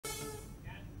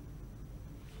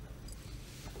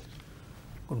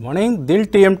Good morning. Dil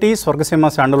TMT, Swargaseema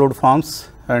sandalwood forms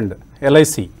and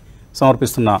LIC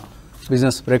సమర్పిస్తున్న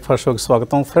business breakfast షోకి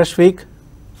స్వాగతం. Fresh week,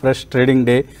 fresh trading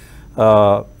day.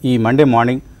 ఈ Monday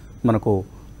morning మనకు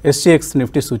SGX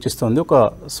Nifty సూచిస్తుంది ఒక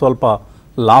స్వల్ప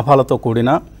లాభాలతో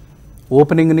కూడిన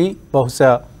ఓపెనింగ్ని,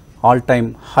 బహుశా ఆల్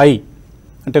టైమ్ హై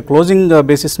అంటే క్లోజింగ్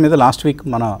బేసిస్ మీద లాస్ట్ వీక్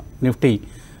మన నిఫ్టీ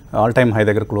ఆల్ టైమ్ హై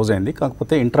దగ్గర క్లోజ్ అయింది.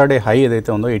 కాకపోతే ఇంట్రాడే హై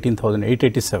ఏదైతే ఉందో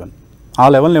 18,887 ఆ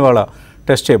లెవెల్ని ఇవాళ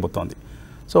టెస్ట్ చేయబోతోంది.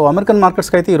 సో అమెరికన్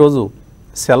మార్కెట్స్కి అయితే ఈరోజు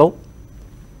సెలవు.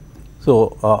 సో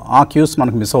ఆ క్యూస్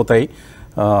మనకు మిస్ అవుతాయి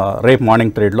రేపు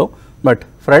మార్నింగ్ ట్రేడ్లో. బట్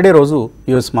ఫ్రైడే రోజు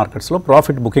యూఎస్ మార్కెట్స్లో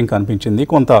ప్రాఫిట్ బుకింగ్ కనిపించింది.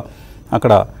 కొంత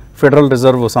అక్కడ ఫెడరల్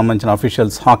రిజర్వ్ సంబంధించిన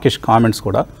అఫీషియల్స్ హాకిష్ కామెంట్స్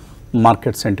కూడా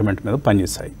మార్కెట్ సెంటిమెంట్ మీద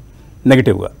పనిచేశాయి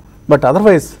నెగిటివ్గా. But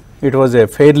otherwise it was a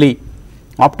fairly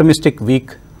optimistic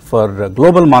week for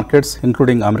global markets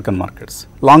including American markets.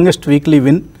 Longest weekly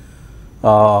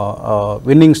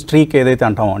winnowing streak ఏదైతే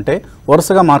అంటామో, అంటే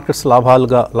వరుసగా మార్కెట్స్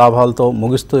లాభాలతో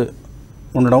ముగిస్తూ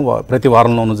ఉండడం ప్రతి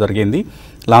వారంలోనూ జరిగింది.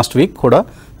 లాస్ట్ వీక్ కూడా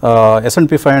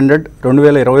S&P 500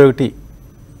 2021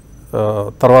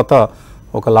 తర్వాత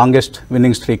ఒక లాంగెస్ట్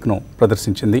విన్నింగ్ స్ట్రీక్ను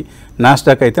ప్రదర్శించింది.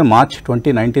 నాస్డాక్ అయితే మార్చ్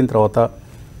 2019 తర్వాత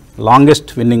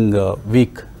లాంగెస్ట్ విన్నింగ్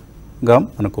వీక్గా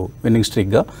మనకు విన్నింగ్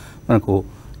స్ట్రీక్గా మనకు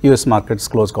యూఎస్ మార్కెట్స్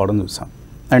క్లోజ్ కావడం చూసాం.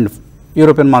 అండ్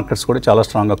యూరోపియన్ మార్కెట్స్ కూడా చాలా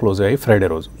స్ట్రాంగ్గా క్లోజ్ అయ్యాయి ఫ్రైడే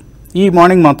రోజు. ఈ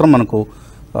మార్నింగ్ మాత్రం మనకు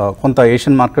కొంత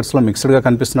ఏషియన్ మార్కెట్స్లో మిక్స్డ్గా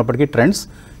కనిపిస్తున్నప్పటికీ ట్రెండ్స్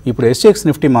ఇప్పుడు ఎస్జిఎక్స్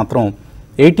నిఫ్టీ మాత్రం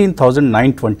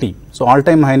 18,920 సో ఆల్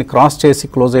టైమ్ హైని క్రాస్ చేసి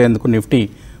క్లోజ్ అయ్యేందుకు నిఫ్టీ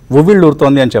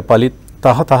ఉవ్విళ్ళూరుతోంది అని చెప్పాలి,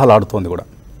 తహతహలాడుతోంది కూడా.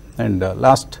 అండ్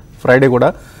లాస్ట్ ఫ్రైడే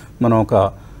కూడా మనం ఒక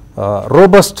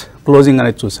రోబస్ట్ క్లోజింగ్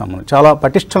అనేది చూసాం. మనం చాలా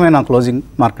పటిష్టమైన క్లోజింగ్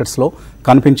మార్కెట్స్లో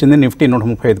కనిపించింది. నిఫ్టీ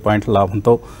 135 పాయింట్ల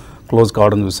లాభంతో క్లోజ్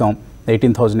కావడం చూసాం.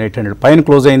 18,800 పైన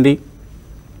క్లోజ్ అయింది.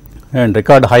 అండ్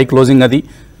రికార్డ్ హై క్లోజింగ్ అది.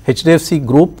 హెచ్డిఎఫ్సి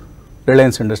గ్రూప్,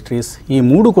 రిలయన్స్ ఇండస్ట్రీస్ ఈ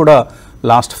మూడు కూడా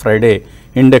లాస్ట్ ఫ్రైడే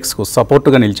ఇండెక్స్కు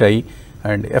సపోర్టుగా నిలిచాయి.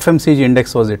 And FMCG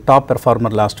index was a top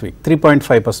performer last week,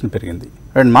 3.5% పెరిగింది.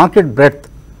 అండ్ మార్కెట్ బ్రెడ్త్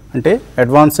అంటే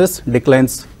అడ్వాన్సెస్,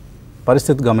 డిక్లైన్స్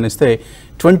పరిస్థితి గమనిస్తే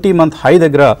 20-month హై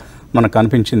దగ్గర మనకు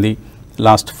కనిపించింది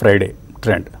లాస్ట్ ఫ్రైడే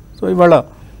ట్రెండ్. సో ఇవాళ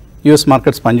యూఎస్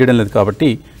మార్కెట్స్ పనిచేయడం లేదు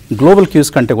కాబట్టి గ్లోబల్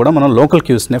క్యూస్ కంటే కూడా మనం లోకల్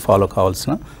క్యూస్నే ఫాలో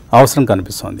కావాల్సిన అవసరం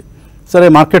కనిపిస్తుంది. సరే,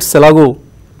 మార్కెట్స్ ఎలాగూ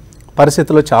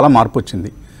పరిస్థితుల్లో చాలా మార్పు వచ్చింది.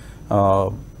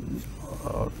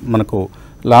 మనకు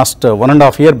last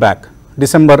 1.5 year back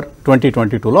December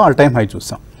 2022లో all time high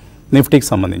చూసాం నిఫ్టీకి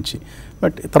సంబంధించి.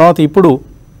 బట్ తర్వాత ఇప్పుడు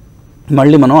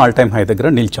మళ్ళీ మనం ఆల్ టైమ్ హై దగ్గర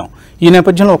నిలిచాం. ఈ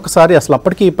నేపథ్యంలో ఒక్కసారి అసలు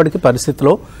అప్పటికి ఇప్పటికీ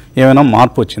పరిస్థితిలో ఏమైనా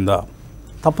మార్పు వచ్చిందా?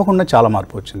 తప్పకుండా చాలా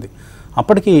మార్పు వచ్చింది.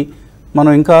 అప్పటికి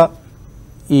మనం ఇంకా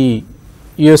ఈ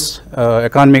యుఎస్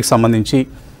ఎకానమీకి సంబంధించి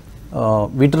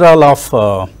విత్డ్రాల్ ఆఫ్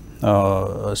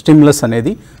స్టిమ్యులస్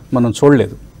అనేది మనం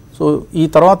చూడలేదు. సో ఈ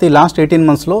తర్వాత ఈ లాస్ట్ 18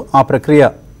 monthsలో ఆ ప్రక్రియ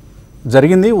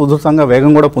జరిగింది, ఉధృతంగా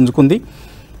వేగం కూడా పుంజుకుంది.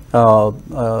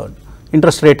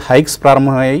 ఇంట్రెస్ట్ రేట్ హైక్స్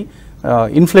ప్రారంభమయ్యాయి,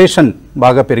 ఇన్ఫ్లేషన్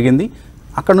బాగా పెరిగింది.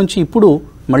 అక్కడ నుంచి ఇప్పుడు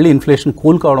మళ్ళీ ఇన్ఫ్లేషన్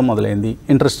కూల్ కావడం మొదలైంది.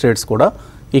 ఇంట్రెస్ట్ రేట్స్ కూడా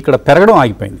ఇక్కడ పెరగడం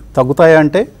ఆగిపోయింది. తగ్గుతాయా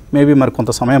అంటే మేబీ మరి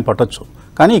కొంత సమయం పట్టొచ్చు.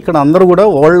 కానీ ఇక్కడ అందరూ కూడా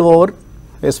world over,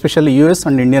 especially US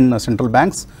and Indian central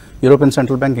banks, European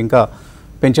central bank ఇంకా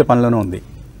పెంచే పనిలోనే ఉంది.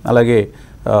 అలాగే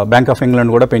బ్యాంక్ ఆఫ్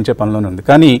ఇంగ్లాండ్ కూడా పెంచే పనిలోనే ఉంది.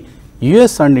 కానీ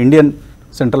US and Indian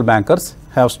central bankers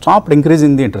have stopped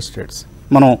increasing the interest rates.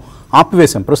 మనం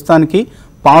ఆపివేశాం, ప్రస్తుతానికి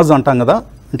పాజ్ అంటాం కదా,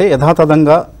 అంటే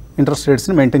యథాతథంగా ఇంట్రెస్ట్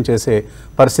రేట్స్ని మెయింటైన్ చేసే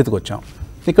పరిస్థితికి వచ్చాం.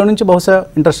 ఇక్కడ నుంచి బహుశా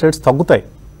ఇంట్రెస్ట్ రేట్స్ తగ్గుతాయి,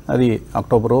 అది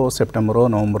అక్టోబరో, సెప్టెంబరో,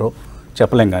 నవంబరో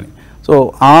చెప్పలేం. కానీ సో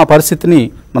ఆ పరిస్థితిని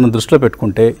మనం దృష్టిలో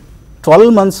పెట్టుకుంటే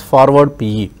 12 months ఫార్వర్డ్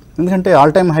పిఈ, ఎందుకంటే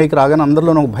ఆల్ టైమ్ హైకి రాగానే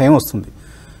అందరిలోనూ ఒక భయం వస్తుంది.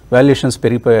 వాల్యుయేషన్స్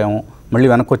పెరిగిపోయాము, మళ్ళీ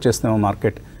వెనక్కి వచ్చేస్తాము,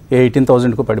 మార్కెట్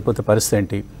 18,000కు పడిపోతే పరిస్థితి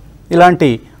ఏంటి, ఇలాంటి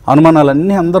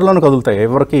అనుమానాలన్నీ అందరిలోనూ కదులుతాయి.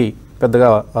 ఎవరికి పెద్దగా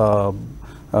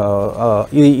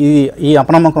ఈ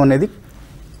అపనమ్మకం అనేది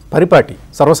పరిపాటి,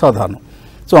 సర్వసాధారణం.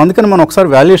 సో అందుకని మనం ఒకసారి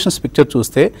వాల్యుయేషన్స్ పిక్చర్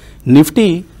చూస్తే నిఫ్టీ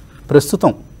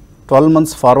ప్రస్తుతం 12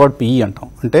 months ఫార్వర్డ్ పిఈ అంటాం,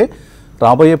 అంటే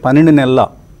రాబోయే 12 నెలల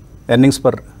earnings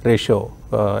per ratio,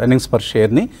 earnings per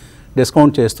షేర్ని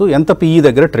డిస్కౌంట్ చేస్తూ ఎంత పిఈ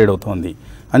దగ్గర ట్రేడ్ అవుతుంది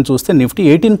అని చూస్తే నిఫ్టీ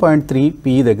 18.3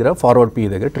 పిఈ దగ్గర, ఫార్వర్డ్ పిఈ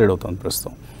దగ్గర ట్రేడ్ అవుతుంది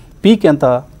ప్రస్తుతం. పీక్ ఎంత?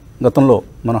 గతంలో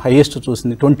మనం హైయెస్ట్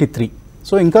చూసింది 23.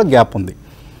 సో ఇంకా గ్యాప్ ఉంది.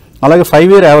 అలాగే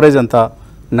 5-year యావరేజ్ ఎంత?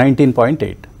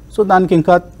 19.8. సో దానికి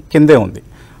ఇంకా కిందే ఉంది.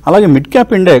 అలాగే mid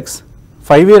cap index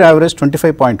 5-year average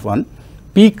 25.1,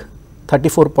 peak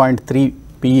 34.3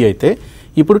 PE అయితే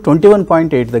ఇప్పుడు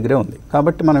 21.8 దగ్గరే ఉంది.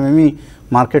 కాబట్టి మనం ఏమి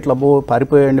మార్కెట్లో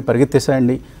పారిపోయాయండి,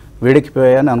 పరిగెత్తేసాయండి,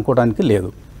 వేడెక్కిపోయాయని అనుకోవడానికి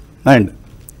లేదు. అండ్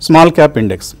స్మాల్ క్యాప్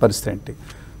ఇండెక్స్ పరిస్థితి ఏంటి?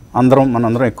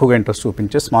 మనందరం ఎక్కువగా ఇంట్రెస్ట్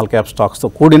చూపించే స్మాల్ క్యాప్ స్టాక్స్తో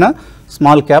కూడిన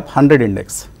స్మాల్ క్యాప్ 100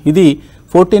 ఇండెక్స్, ఇది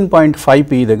 14.5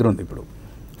 పిఈ దగ్గర ఉంది ఇప్పుడు.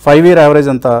 5-year యావరేజ్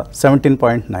ఎంత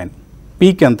 17.9,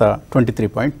 పీక్ ఎంత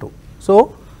 23.2. సో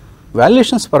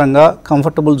వాల్యుయేషన్స్ పరంగా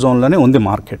కంఫర్టబుల్ జోన్లోనే ఉంది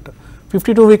మార్కెట్.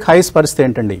 52-week హైస్ పరిస్థితి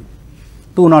ఏంటండి?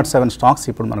 207 స్టాక్స్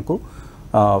ఇప్పుడు మనకు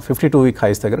 52-week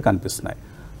హైస్ దగ్గర కనిపిస్తున్నాయి.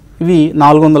 ఇవి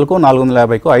 400కో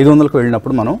 450కో 500కు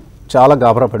వెళ్ళినప్పుడు మనం చాలా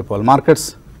గాబరా పడిపోవాలి, మార్కెట్స్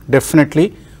డెఫినెట్లీ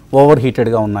ఓవర్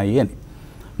హీటెడ్గా ఉన్నాయి అని.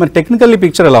 మరి టెక్నికల్లీ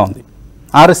పిక్చర్ ఎలా ఉంది?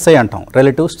 RSI అంటాం,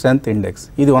 రిలేటివ్ స్ట్రెంగ్త్ ఇండెక్స్.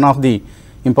 ఇది one of the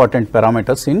important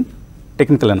parameters in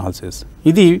technical analysis.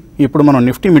 ఇది ఇప్పుడు మనం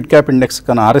నిఫ్టీ మిడ్ క్యాప్ ఇండెక్స్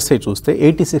కన్నా RSI చూస్తే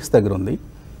 86 దగ్గర ఉంది,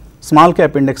 స్మాల్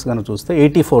క్యాప్ ఇండెక్స్ కన్నా చూస్తే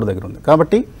 84 దగ్గర ఉంది.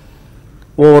 కాబట్టి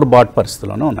ఓవర్ బాట్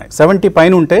పరిస్థితుల్లోనే ఉన్నాయి. 70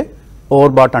 పైన ఉంటే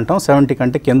ఓవర్ బాట్ అంటాం, 70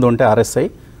 కంటే కింద ఉంటే RSI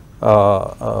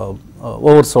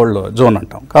ఓవర్ సోల్డ్ జోన్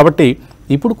అంటాం. కాబట్టి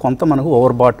ఇప్పుడు కొంత మనకు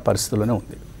ఓవర్ బాట్ పరిస్థితుల్లోనే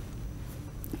ఉంది.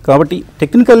 కాబట్టి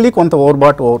టెక్నికల్లీ కొంత ఓవర్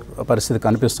పరిస్థితి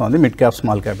కనిపిస్తోంది మిడ్ క్యాప్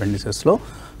స్మాల్ క్యాప్ ఇండిసెస్లో.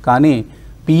 కానీ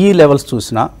PE లెవెల్స్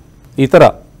చూసినా, ఇతర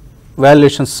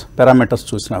వాల్యుయేషన్స్ పారామీటర్స్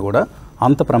చూసినా కూడా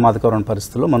అంత ప్రమాదకరమైన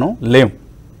పరిస్థితుల్లో మనం లేము.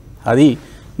 అది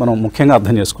మనం ముఖ్యంగా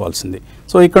అర్థం చేసుకోవాల్సింది.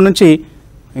 సో ఇక్కడ నుంచి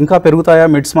ఇంకా పెరుగుతాయా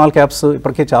మిడ్ స్మాల్ క్యాప్స్?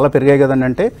 ఇప్పటికే చాలా పెరిగాయి కదండి.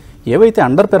 అంటే ఏవైతే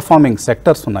అండర్ పెర్ఫార్మింగ్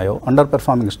సెక్టర్స్ ఉన్నాయో, అండర్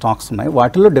పెర్ఫార్మింగ్ స్టాక్స్ ఉన్నాయో,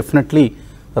 వాటిల్లో డెఫినెట్లీ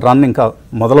రన్ ఇంకా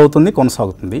మొదలవుతుంది,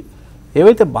 కొనసాగుతుంది.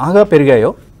 ఏవైతే బాగా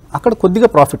పెరిగాయో అక్కడ కొద్దిగా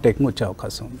ప్రాఫిట్ టేకింగ్ వచ్చే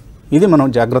అవకాశం ఉంది. ఇది మనం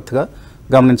జాగ్రత్తగా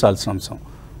గమనించాల్సిన అంశం.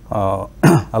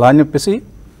 అలా అని చెప్పేసి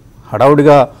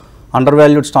హడావుడిగా అండర్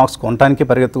వాల్యూడ్ స్టాక్స్ కొనడానికి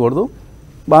పరిగెత్తకూడదు,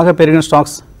 బాగా పెరిగిన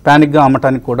స్టాక్స్ ప్యానిక్గా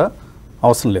అమ్మటానికి కూడా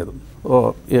అవసరం లేదు.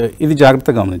 ఇది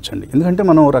జాగ్రత్తగా గమనించండి. ఎందుకంటే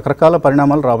మనం రకరకాల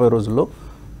పరిణామాలు రాబోయే రోజుల్లో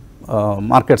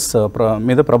మార్కెట్స్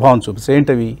మీద ప్రభావం చూపిస్తాయి.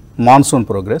 ఏంటవి? Monsoon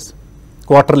progress,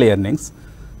 quarterly earnings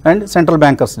and central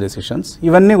bankers decisions.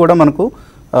 ఇవన్నీ కూడా మనకు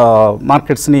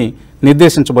మార్కెట్స్ని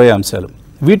నిర్దేశించబోయే అంశాలు.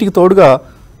 వీటికి తోడుగా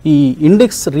ఈ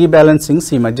ఇండెక్స్ రీబ్యాలెన్సింగ్స్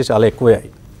ఈ మధ్య చాలా ఎక్కువయ్యాయి.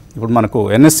 ఇప్పుడు మనకు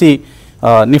NSE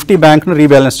నిఫ్టీ బ్యాంక్ను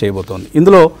రీబ్యాలెన్స్ చేయబోతోంది.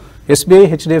 ఇందులో SBI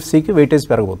HDFCకి వెయిటేజ్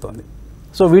పెరగబోతోంది.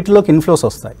 సో వీటిలోకి ఇన్ఫ్లోస్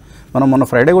వస్తాయి. మనం మొన్న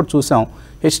ఫ్రైడే కూడా చూసాం,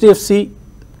 HDFC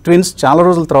ట్విన్స్ చాలా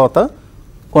రోజుల తర్వాత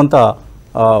కొంత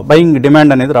బయింగ్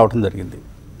డిమాండ్ అనేది రావడం జరిగింది.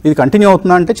 ఇది కంటిన్యూ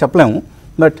అవుతుందా అంటే చెప్పలేము,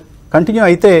 బట్ కంటిన్యూ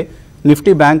అయితే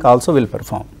Nifty bank also will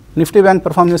perform. Nifty bank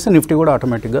perform చేస్తే నిఫ్టీ కూడా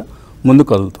ఆటోమేటిక్గా ముందుకు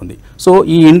కదులుతుంది. సో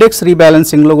ఈ ఇండెక్స్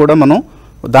రీబ్యాలెన్సింగ్లో కూడా మనం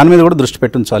దాని మీద కూడా దృష్టి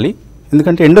పెట్టించాలి.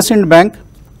 ఎందుకంటే IndusInd bank,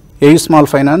 AU small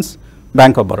finance,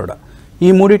 bank of Baroda ఈ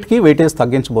మూడింటికి వెయిటేజ్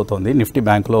తగ్గించబోతోంది నిఫ్టీ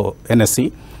బ్యాంక్లో NSE.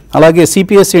 అలాగే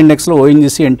CPSE ఇండెక్స్లో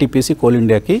ONGC, NTPC, కోల్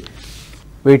ఇండియాకి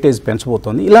వెయిటేజ్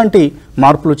పెంచబోతోంది. ఇలాంటి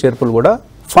మార్పులు చేర్పులు కూడా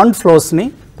ఫండ్ ఫ్లోస్ని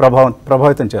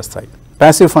ప్రభావితం చేస్తాయి.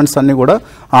 ప్యాసివ్ ఫండ్స్ అన్నీ కూడా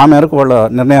ఆ మేరకు వాళ్ళ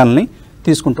నిర్ణయాలని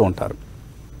తీసుకుంటూ ఉంటారు.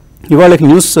 ఇవాళకి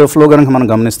న్యూస్ ఫ్లో కనుక మనం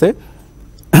గమనిస్తే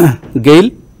గెయిల్,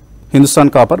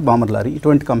 హిందుస్థాన్ కాపర్, బామర్ లారీ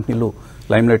ఇటువంటి కంపెనీలు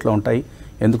లైమ్లైట్లో ఉంటాయి.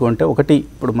 ఎందుకంటే ఒకటి,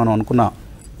 ఇప్పుడు మనం అనుకున్న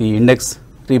ఈ ఇండెక్స్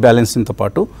రీబ్యాలెన్సింగ్తో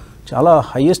పాటు చాలా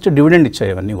హైయెస్ట్ డివిడెండ్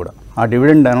ఇచ్చాయి అవన్నీ కూడా. ఆ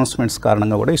డివిడెండ్ అనౌన్స్మెంట్స్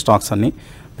కారణంగా కూడా ఈ స్టాక్స్ అన్నీ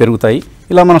పెరుగుతాయి.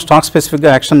 ఇలా మన స్టాక్ స్పెసిఫిక్గా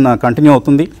యాక్షన్ కంటిన్యూ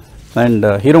అవుతుంది. అండ్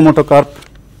హీరో మోటో కార్ప్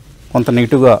కొంత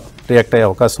నెగిటివ్గా రియాక్ట్ అయ్యే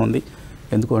అవకాశం ఉంది.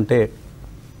 ఎందుకంటే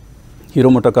హీరో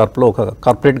మోటో కార్ప్లో ఒక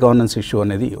కార్పొరేట్ గవర్నెన్స్ ఇష్యూ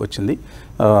అనేది వచ్చింది.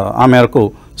 ఆ మేరకు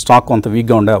స్టాక్ కొంత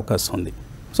వీక్గా ఉండే అవకాశం ఉంది.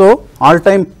 సో ఆల్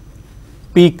టైమ్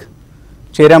పీక్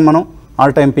చేరాం మనం.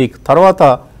 ఆల్ టైమ్ పీక్ తర్వాత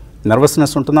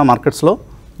నర్వస్నెస్ ఉంటుందా మార్కెట్స్లో,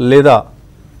 లేదా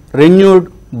రెన్యూడ్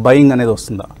బయింగ్ అనేది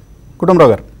వస్తుందా?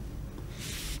 కుటుంబరావు గారు.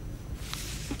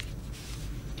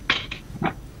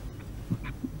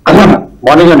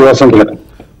 మార్నింగ్ అండి వసంత్ గారు.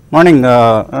 మార్నింగ్.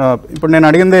 ఇప్పుడు నేను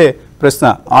అడిగిందే ప్రశ్న.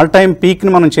 ఆల్ టైమ్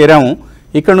పీక్ని మనం చేరాము,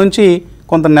 ఇక్కడ నుంచి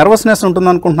కొంత నర్వస్నెస్ ఉంటుంది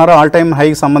అనుకుంటున్నారా? ఆల్ టైమ్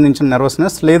హైకి సంబంధించిన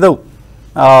నర్వస్నెస్ లేదు,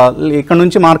 ఇక్కడ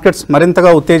నుంచి మార్కెట్స్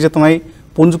మరింతగా ఉత్తేజితమై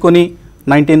పుంజుకొని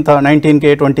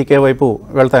 19K 20K వైపు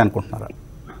వెళ్తాయి అనుకుంటున్నారా?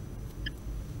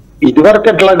 ఇదివరకు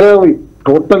ఎట్లాగా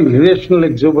టోటల్ ఇరేషనల్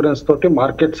ఎగ్జూబరెన్స్ తోటి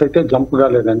మార్కెట్స్ అయితే జంప్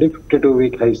కాలేదండి.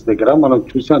 52-week హైస్ దగ్గర మనం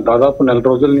చూసిన దాదాపు నెల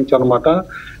రోజుల నుంచి అనమాట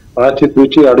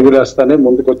ఆచితూచి అడుగులేస్తానే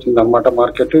ముందుకు వచ్చింది అనమాట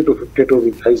మార్కెట్ ఇటు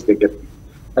 52-week హైస్ దగ్గర.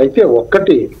 అయితే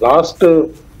ఒక్కటి లాస్ట్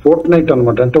ఫోర్త్ నైట్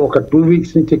అనమాట, అంటే ఒక 2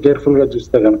 weeks నుంచి కేర్ఫుల్ గా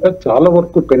చూస్తే కనుక చాలా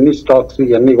వరకు పెన్నీ స్టాక్స్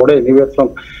ఇవన్నీ కూడా ఎనీవేర్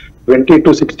ఫ్రమ్ 20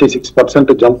 to 66%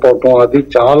 జంప్ అవటం. అది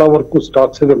చాలా వరకు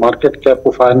స్టాక్స్ ఇది మార్కెట్ క్యాప్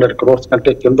 500 crores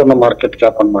కంటే కింద ఉన్న మార్కెట్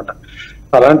క్యాప్ అనమాట.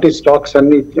 అలాంటి స్టాక్స్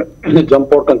అన్ని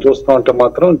జంప్ అవటం చూస్తాం అంటే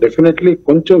మాత్రం డెఫినెట్లీ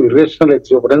కొంచెం ఇరేషనల్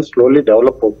ఎగ్జూబరెన్స్ స్లోలీ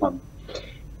డెవలప్ అవుతుంది.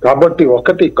 కాబట్టి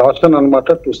ఒకటి కాషన్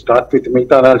అనమాట టు స్టార్ట్ విత్.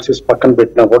 మిగతా అనాలిసిస్ పక్కన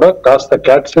పెట్టినా కూడా కాస్త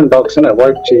క్యాట్స్ అండ్ డాగ్స్ ని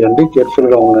అవాయిడ్ చేయండి, కేర్ఫుల్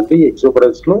గా ఉండండి,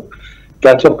 ఎగ్జూబరెన్స్ లో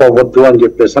క్యాచ్అప్ అవ్వద్దు అని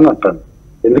చెప్పేసి అని అంటాను.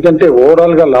 ఎందుకంటే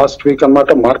ఓవరాల్ గా లాస్ట్ వీక్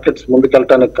అన్నమాట మార్కెట్స్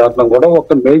ముందుకెళ్ళడానికి కారణం కూడా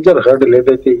ఒక మేజర్ హర్డల్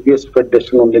ఏదైతే US ఫెడ్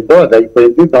డెసిషన్ ఉండిందో అది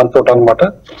అయిపోయింది. దాంతో అనమాట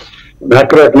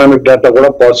మ్యాక్రో ఎకనామిక్ డేటా కూడా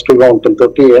పాజిటివ్ గా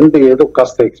ఉంటుంది. అండ్ ఏదో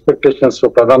కాస్త ఎక్స్పెక్టేషన్స్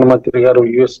ప్రధానమంత్రి గారు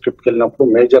US ట్రిప్ కి వెళ్ళినప్పుడు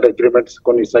మేజర్ అగ్రిమెంట్స్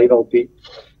కొన్ని సైన్ అవుతాయి,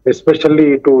 ఎస్పెషల్లీ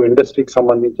ఇటు ఇండస్ట్రీకి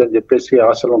సంబంధించి అని చెప్పేసి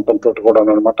ఆశలు ఉండటంతో కూడా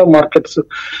అనమాట మార్కెట్స్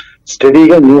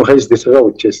స్టడీగా న్యూ హైస్ దిశగా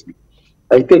వచ్చేసింది.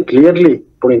 అయితే క్లియర్లీ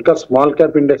ఇప్పుడు ఇంకా స్మాల్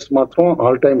క్యాప్ ఇండెక్స్ మాత్రం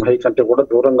ఆల్ టైమ్ హై కంటే కూడా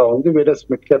దూరంగా ఉంది, వేరే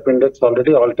mid cap index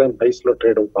already all time highs లో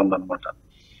ట్రేడ్ అవుతుంది అనమాట.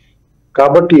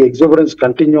 కాబట్టి ఎగ్జోబరెన్స్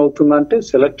కంటిన్యూ అవుతుందంటే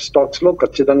సెలెక్ట్ స్టాక్స్ లో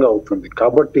ఖచ్చితంగా అవుతుంది.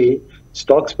 కాబట్టి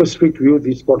స్టాక్ స్పెసిఫిక్ వ్యూ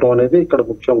తీసుకోవడం అనేది ఇక్కడ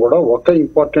ముఖ్యం. కూడా ఒక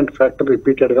ఇంపార్టెంట్ ఫ్యాక్టర్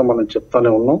రిపీటెడ్ గా మనం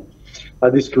చెప్తానే ఉన్నాం,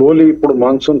 అది స్లోలీ ఇప్పుడు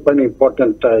మాన్సూన్ పైన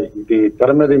ఇంపార్టెంట్, ఇది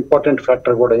తెర మీద ఇంపార్టెంట్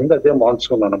ఫ్యాక్టర్ కూడా అయింది, అదే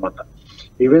మాన్సూన్ అనమాట.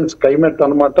 ఈవెన్ స్కైమెట్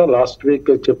అనమాట లాస్ట్ వీక్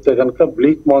చెప్తే కనుక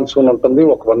బ్లీక్ మాన్సూన్ ఉంటుంది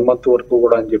ఒక 1 month వరకు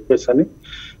కూడా అని చెప్పేసి అని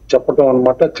చెప్పడం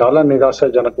అనమాట. చాలా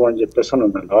నిరాశాజనకం అని చెప్పేసి అని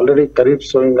ఉందండి. ఆల్రెడీ ఖరీఫ్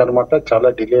సోయింగ్ అనమాట చాలా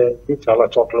డిలే అయింది చాలా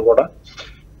చోట్ల కూడా.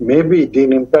 మేబీ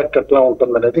దీని ఇంపాక్ట్ ఎట్లా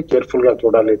ఉంటుంది అనేది కేర్ఫుల్ గా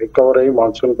చూడాలి, రికవర్ అయ్యి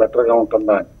మాన్సూన్ బెటర్ గా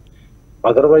ఉంటుందా అని.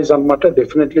 అదర్వైజ్ అనమాట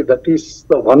definitely that is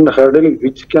the one hurdle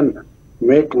which can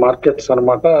make markets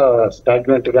అనమాట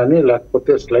స్టాగ్నెంట్ గానీ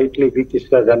లేకపోతే స్లైట్లీ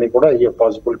వీకిష్ గా కానీ కూడా అయ్యే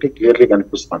పాసిబిలిటీ క్లియర్లీ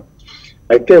కనిపిస్తుంది.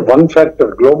 అయితే one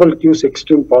factor global cues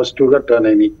extreme positive గా టర్న్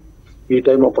అయినాయి ఈ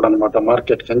టైం అప్పుడు అనమాట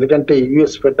మార్కెట్. ఎందుకంటే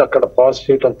యుఎస్ ఫెడ్ అక్కడ పాజ్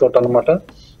చేయడంతో అనమాట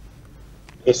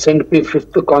S&P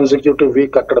 5th కాన్సిక్యూటివ్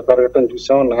వీక్ అక్కడ పెరగటం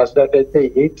చూసాం. నాస్డాక్ అయితే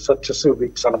 8 సక్సెసివ్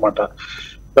వీక్స్ అనమాట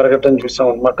పెరగటం చూసాం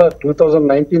అనమాట.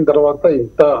 2019 తర్వాత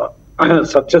ఇంత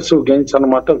సక్సెసివ్ గెయిన్స్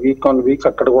అనమాట వీక్ ఆన్ వీక్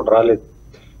అక్కడ కూడా రాలేదు.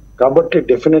 కాబట్టి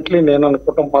డెఫినెట్లీ నేను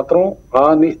అనుకోవటం మాత్రం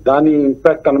దాని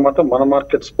ఇంపాక్ట్ అనమాట మన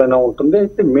మార్కెట్స్ పైన ఉంటుంది.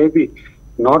 అయితే maybe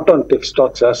not on tech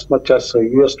stocks as much as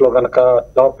US లో కనుక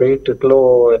టాప్ 8 లో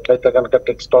ఎట్లయితే కనుక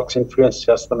టెక్ స్టాక్స్ ఇన్ఫ్లుయెన్స్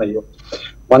చేస్తున్నాయో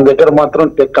మన దగ్గర మాత్రం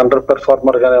టెక్ అండర్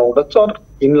పెర్ఫార్మర్ గానే ఉండొచ్చు, are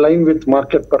in line with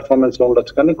market performance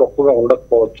ఉండొచ్చు, కానీ గొప్పగా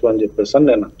ఉండకపోవచ్చు అని చెప్పేసి అని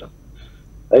నేను అంటాను.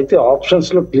 అయితే ఆప్షన్స్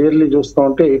లో క్లియర్లీ చూస్తూ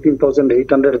ఉంటే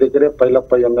 18,800 దగ్గరే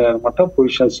పైలప్ అయి ఉన్నాయన్నమాట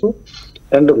positions.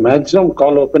 And maximum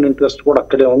call open interest కూడా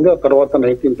అక్కడే ఉంది, ఆ తర్వాత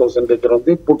 19,000 దగ్గర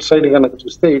ఉంది. పుట్ సైడ్ కనుక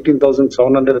చూస్తే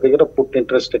 18,700 దగ్గర పుట్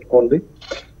ఇంట్రెస్ట్ ఎక్కువ ఉంది.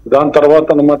 దాని తర్వాత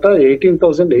అనమాట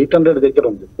 18,800 దగ్గర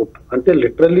ఉంది పుట్. అంటే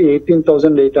literally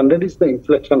 18,800 is the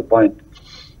inflection point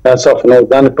as of now.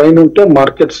 దానిపైన ఉంటే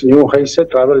మార్కెట్స్ న్యూ హైస్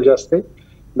ట్రావెల్ చేస్తాయి,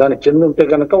 దాని కింద ఉంటే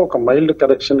కనుక ఒక మైల్డ్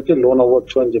కరెక్షన్ కి లోన్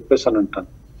అవ్వచ్చు అని చెప్పేసి అని అంటాను.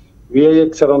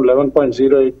 విఐఎక్స్ అరౌండ్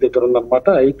 11.08 దగ్గర ఉందన్నమాట.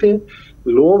 అయితే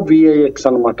లో విఐఎక్స్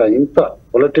అనమాట, ఇంత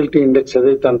వొలటిలిటీ ఇండెక్స్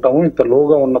ఏదైతే అంటామో ఇంత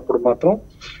లోగా ఉన్నప్పుడు మాత్రం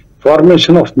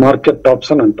ఫార్మేషన్ ఆఫ్ మార్కెట్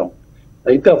టాప్స్ అని అంటాం.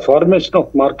 అయితే ఆ ఫార్మేషన్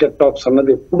ఆఫ్ మార్కెట్ టాప్స్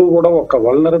అన్నది ఎప్పుడు కూడా ఒక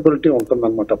వల్నరబిలిటీ ఉంటుంది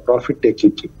అనమాట ప్రాఫిట్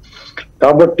టేకింగ్ కి.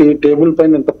 కాబట్టి టేబుల్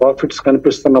పైన ఇంత ప్రాఫిట్స్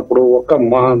కనిపిస్తున్నప్పుడు ఒక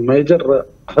మేజర్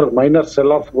మైనర్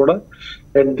సెల్ ఆఫ్ కూడా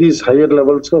ఎట్ దీస్ హైయర్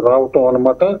లెవెల్స్ రావటం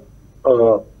అనమాట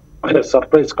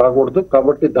సర్ప్రైజ్ కాకూడదు.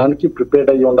 కాబట్టి దానికి ప్రిపేర్డ్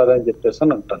అయ్యి ఉండాలని చెప్పేసి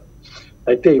అని అంటాను.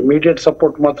 అయితే ఇమీడియట్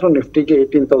సపోర్ట్ మాత్రం నిఫ్టీకి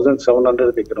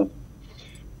 18,700 దగ్గర ఉంది.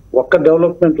 ఒక్క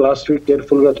డెవలప్మెంట్ లాస్ట్ వీక్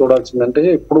కేర్ఫుల్ గా చూడాల్సిందంటే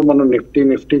ఇప్పుడు మనం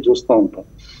నిఫ్టీ చూస్తూ ఉంటాం.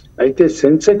 అయితే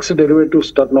సెన్సెక్స్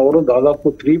డెరివేటివ్స్ టర్న్ ఓవర్ దాదాపు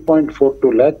 3.42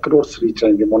 lakh crores రీచ్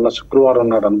అయింది మొన్న శుక్రవారం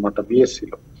నాడు అనమాట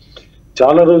బిఎస్సిలో.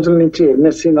 చాలా రోజుల నుంచి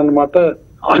ఎన్ఎస్సి అనమాట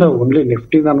ఓన్లీ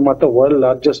నిఫ్టీ అనమాట వరల్డ్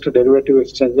లార్జెస్ట్ డెరివేటివ్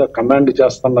ఎక్స్చేంజ్ గా కమాండ్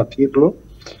చేస్తున్న తీరులో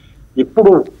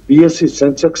ఇప్పుడు బిఎస్సి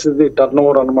సెన్సెక్స్ టర్న్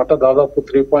ఓవర్ అనమాట దాదాపు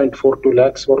 3.42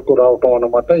 lakhs వరకు రావటం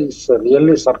అనమాట ఈస్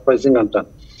రియల్లీ సర్ప్రైజింగ్ అంటాను.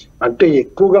 అంటే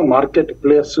ఎక్కువగా మార్కెట్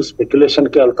ప్లేయర్స్ స్పెక్యులేషన్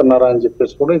కి వెళ్తున్నారా అని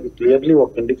చెప్పేసి కూడా ఇది క్లియర్లీ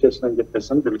ఒక ఇండికేషన్ అని చెప్పేసి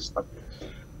అని తెలుస్తుంది.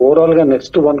 ఓవరాల్ గా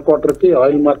నెక్స్ట్ 1 quarter కి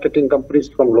oil marketing companies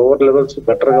from lower levels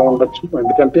better గా ఉండొచ్చు,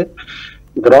 ఎందుకంటే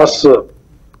గ్రాస్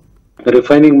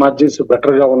రిఫైనింగ్ మార్జిన్స్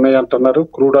బెటర్ గా ఉన్నాయి అంటున్నారు.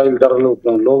 క్రూడ్ ఆయిల్ ధరలు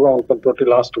లోగా ఉండటంతో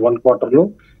లాస్ట్ 1 quarter లో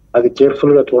అది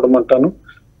కేర్ఫుల్ గా చూడమంటాను.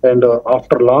 And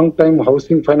after long time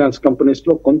housing finance companies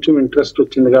లో కొంచెం ఇంట్రెస్ట్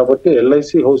వచ్చింది కాబట్టి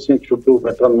LIC housing should do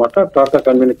better అనమాట. టాటా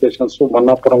కమ్యూనికేషన్స్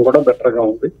మన్నాపురం కూడా బెటర్ గా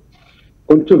ఉంది.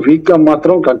 కొంచెం వీక్ గా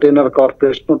మాత్రం కంటైనర్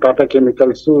కార్పొరేషన్, టాటా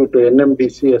కెమికల్స్, ఇటు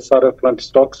ఎన్ఎండిసి, ఎస్ఆర్ఎఫ్ లాంటి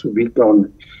స్టాక్స్ వీక్ గా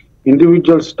ఉన్నాయి.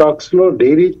 ఇండివిజువల్ స్టాక్స్ లో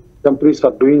dairy companies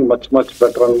are doing much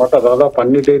better అనమాట. దాదాపు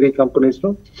అన్ని డైరీ కంపెనీస్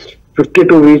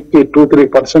 52 week కి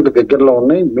 2-3% దగ్గరలో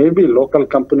ఉన్నాయి. మేబీ లోకల్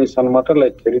కంపెనీస్ అనమాట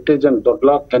like heritage and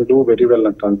Dodla can do very well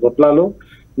అంటాను. దొడ్లాలో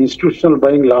ఇన్స్టిట్యూషనల్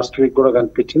బయింగ్ లాస్ట్ వీక్ కూడా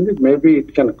కనిపించింది. Maybe it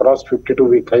can cross 52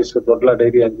 week highs Dodla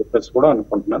dairy అని చెప్పేసి కూడా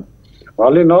అనుకుంటున్నాను.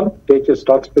 All in all take a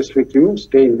stock specific view,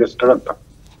 stay invested అంటాం.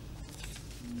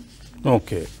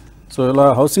 Okay, so ఇలా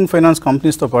హౌసింగ్ ఫైనాన్స్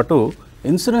కంపెనీస్తో పాటు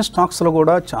ఇన్సూరెన్స్ స్టాక్స్లో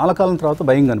కూడా చాలా కాలం తర్వాత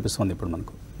బయింగ్ కనిపిస్తుంది ఇప్పుడు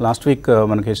మనకు. లాస్ట్ వీక్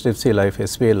మనకి హెచ్డిఎఫ్సి లైఫ్,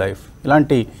 ఎస్బీఐ లైఫ్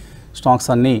ఇలాంటి స్టాక్స్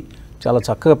అన్నీ చాలా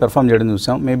చక్కగా పెర్ఫామ్ చేయడం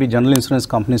చూసాం. మేబీ జనరల్ ఇన్సూరెన్స్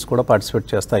కంపెనీస్ కూడా పార్టిసిపేట్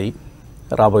చేస్తాయి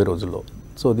రాబోయే రోజుల్లో.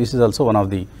 So this is also one of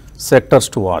the sectors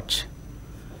to watch.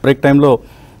 Break టైంలో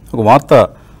ఒక వార్త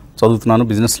చదువుతున్నాను,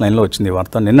 బిజినెస్ లైన్లో వచ్చింది ఈ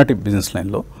వార్త. నిన్నటి బిజినెస్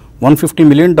లైన్లో $150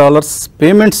 million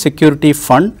payment security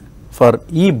fund for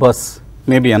ఈ bus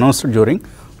may be announced during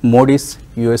Modi's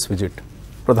US visit.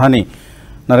 ప్రధాని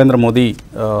నరేంద్ర మోదీ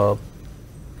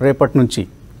రేపటి నుంచి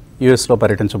యుఎస్లో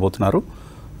పర్యటించబోతున్నారు.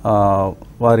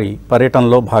 వారి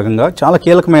పర్యటనలో భాగంగా చాలా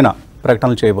కీలకమైన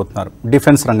ప్రకటనలు చేయబోతున్నారు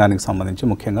డిఫెన్స్ రంగానికి సంబంధించి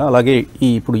ముఖ్యంగా. అలాగే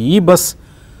ఇప్పుడు ఈ బస్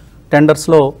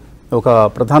టెండర్స్లో ఒక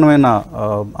ప్రధానమైన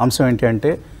అంశం ఏంటి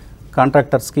అంటే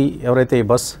కాంట్రాక్టర్స్కి ఎవరైతే ఈ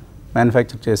బస్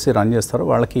మ్యానుఫ్యాక్చర్ చేసి రన్ చేస్తారో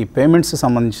వాళ్ళకి పేమెంట్స్కి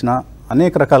సంబంధించిన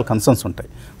అనేక రకాల కన్సర్న్స్ ఉంటాయి.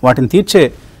 వాటిని తీర్చే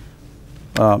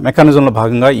మెకానిజంలో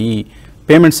భాగంగా ఈ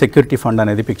పేమెంట్ సెక్యూరిటీ ఫండ్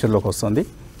అనేది పిక్చర్లోకి వస్తుంది.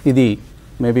 ఇది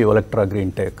maybe Olectra,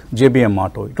 green tech, JBM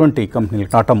auto ఇటువంటి కంపెనీలు,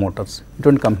 టాటా మోటార్స్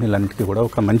ఇటువంటి కంపెనీలన్నిటికీ కూడా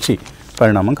ఒక మంచి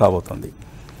పరిణామం కాబోతుంది.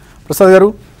 ప్రసాద్ గారు,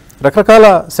 రకరకాల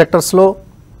సెక్టర్స్లో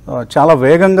చాలా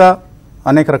వేగంగా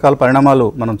అనేక రకాల పరిణామాలు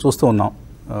మనం చూస్తూ ఉన్నాం.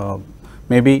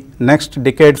 Maybe next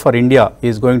decade for India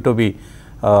is going to be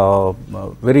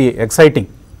very exciting.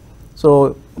 So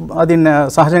అది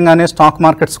సహజంగానే స్టాక్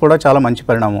మార్కెట్స్ కూడా చాలా మంచి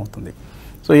పరిణామం అవుతుంది.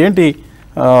 సో ఏంటి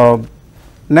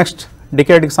నెక్స్ట్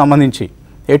డికేడ్కి సంబంధించి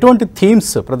ఎటువంటి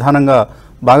థీమ్స్ ప్రధానంగా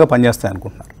బాగా పనిచేస్తాయి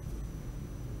అనుకుంటున్నారు?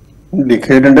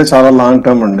 డికేడ్ అంటే చాలా లాంగ్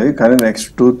టర్మ్ అండి, కానీ నెక్స్ట్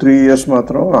 2-3 years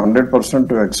మాత్రం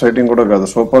 100% ఎక్సైటింగ్ కూడా కాదు,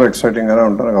 సూపర్ ఎక్సైటింగ్ గానే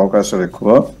ఉండడానికి అవకాశాలు ఎక్కువ.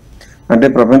 అంటే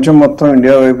ప్రపంచం మొత్తం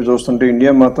ఇండియా వైపు చూస్తుంటే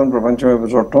ఇండియా మాత్రం ప్రపంచం వైపు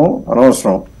చూడటం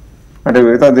అనవసరం. అంటే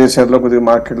మిగతా దేశాల్లో కొద్దిగా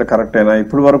మార్కెట్లు కరెక్ట్ అయినా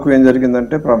ఇప్పుడు వరకు ఏం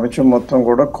జరిగిందంటే ప్రపంచం మొత్తం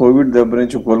కూడా కోవిడ్ దెబ్బ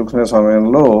నుంచి కోలుకునే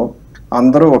సమయంలో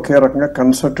అందరూ ఒకే రకంగా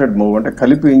కన్సర్టెడ్ మూవ్, అంటే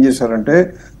కలిపి ఏం చేశారంటే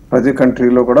ప్రతి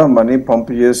కంట్రీలో కూడా మనీ పంప్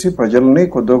చేసి ప్రజల్ని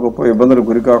కొద్దిగా గొప్ప ఇబ్బందులు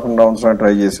గురి కాకుండా ఉంచడానికి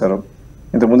ట్రై చేశారు.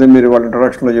 ఇంతకుముందు మీరు వాళ్ళ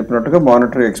ఇంట్రొడక్షన్లో చెప్పినట్టుగా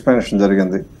మానిటరీ ఎక్స్పాన్షన్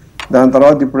జరిగింది. దాని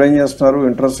తర్వాత ఇప్పుడు ఏం చేస్తున్నారు,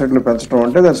 ఇంట్రెస్ట్ రేట్లు పెంచడం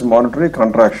అంటే దట్స్ మానిటరీ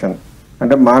కాంట్రాక్షన్.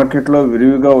 అంటే మార్కెట్లో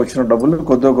విరివిగా వచ్చిన డబ్బులు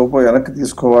కొద్దిగా గొప్ప వెనక్కి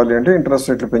తీసుకోవాలి అంటే ఇంట్రెస్ట్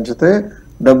రేట్లు పెంచితే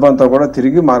డబ్బు అంతా కూడా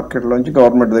తిరిగి మార్కెట్లోంచి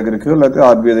గవర్నమెంట్ దగ్గరికి లేకపోతే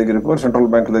ఆర్బీఐ దగ్గరికి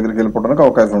సెంట్రల్ బ్యాంక్ దగ్గరికి వెళ్ళిపోవడానికి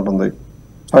అవకాశం ఉంటుంది.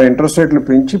 ఆ ఇంట్రెస్ట్ రేట్లు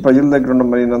పెంచి ప్రజల దగ్గర ఉన్న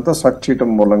మనీనంతా సక్ చేయటం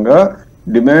మూలంగా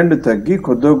డిమాండ్ తగ్గి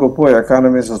కొద్దిగా గొప్ప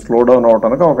ఎకానమీస్ స్లో డౌన్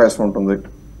అవడానికి అవకాశం ఉంటుంది.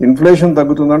 ఇన్ఫ్లేషన్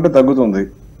తగ్గుతుందంటే తగ్గుతుంది.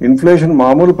 ఇన్ఫ్లేషన్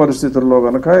మామూలు పరిస్థితుల్లో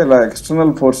కనుక ఇలా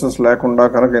ఎక్స్టర్నల్ ఫోర్సెస్ లేకుండా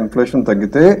కనుక ఇన్ఫ్లేషన్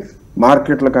తగ్గితే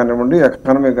మార్కెట్లు కానివ్వండి,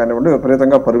 ఎకానమీ కానివ్వండి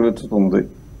విపరీతంగా పరుగులెత్తుతుంది.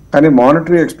 కానీ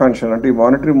మానిటరీ ఎక్స్పాన్షన్ అంటే ఈ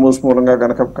మానిటరీ మూవ్స్ మూలంగా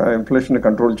కనుక ఇన్ఫ్లేషన్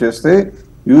కంట్రోల్ చేస్తే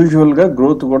యూజువల్ గా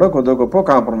గ్రోత్ కూడా కొద్దిగా గొప్ప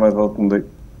కాంప్రమైజ్ అవుతుంది.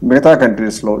 మిగతా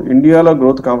కంట్రీస్ లో ఇండియాలో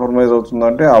గ్రోత్ కాంప్రమైజ్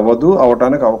అవుతుందంటే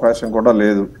అవటానికి అవకాశం కూడా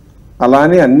లేదు.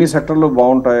 అలానే అన్ని సెక్టర్లు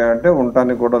బాగుంటాయా అంటే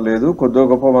ఉండటానికి కూడా లేదు. కొద్దిగా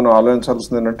గొప్ప మనం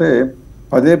ఆలోచించాల్సింది ఏంటంటే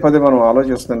పదే మనం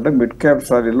ఆలోచిస్తుందంటే మిడ్ క్యాప్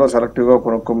స్టాడీలో సెలెక్టివ్ గా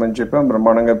కొనుక్కోమని చెప్పాం,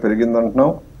 బ్రహ్మాండంగా పెరిగింది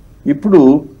అంటున్నాం. ఇప్పుడు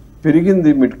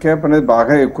పెరిగింది మిడ్ క్యాప్ అనేది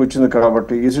బాగా ఎక్కువ వచ్చింది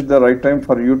కాబట్టి is it the right time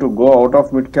for you to go out of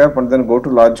mid cap and then go to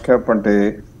large cap అంటే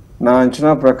నా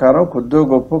అంచనా ప్రకారం కొద్దిగా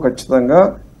గొప్ప ఖచ్చితంగా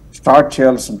స్టార్ట్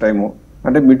చేయాల్సిన టైము.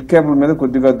 అంటే మిడ్ క్యాప్ మీద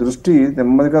కొద్దిగా దృష్టి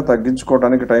నెమ్మదిగా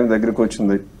తగ్గించుకోవడానికి టైం దగ్గరికి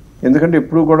వచ్చింది. ఎందుకంటే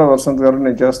ఎప్పుడు కూడా వసంత్ గారు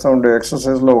నేను చేస్తూ ఉండే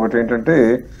ఎక్సర్సైజ్ లో ఒకటి ఏంటంటే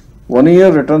 1 year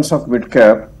returns of mid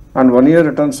cap and 1 year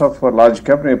returns of large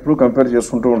cap నేను ఎప్పుడు కంపేర్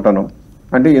చేసుకుంటూ ఉంటాను.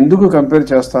 అంటే ఎందుకు కంపేర్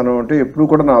చేస్తాను అంటే ఎప్పుడు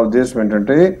కూడా నా ఉద్దేశం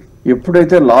ఏంటంటే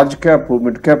ఎప్పుడైతే లార్జ్ క్యాప్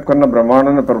మిడ్ క్యాప్ కన్నా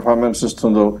బ్రహ్మాండమైన పెర్ఫార్మెన్స్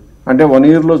ఇస్తుందో అంటే 1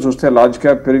 year లో చూస్తే లార్జ్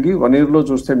క్యాప్ పెరిగి 1 year లో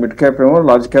చూస్తే మిడ్ క్యాప్ ఏమో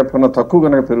లార్జ్ క్యాప్ కన్నా తక్కువ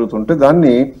కనుక పెరుగుతుంటే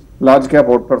దాన్ని లార్జ్ క్యాప్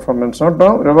అవుట్ పెర్ఫార్మెన్స్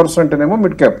అంటాం. రివర్స్ అంటేనేమో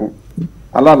మిడ్ క్యాప్.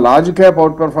 అలా లార్జ్ క్యాప్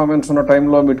అవుట్ పెర్ఫార్మెన్స్ ఉన్న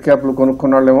టైంలో మిడ్ క్యాప్లు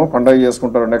కొనుక్కున్న వాళ్ళేమో పండగ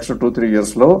చేసుకుంటారు నెక్స్ట్ 2-3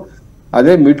 years లో.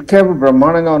 అదే మిడ్ క్యాప్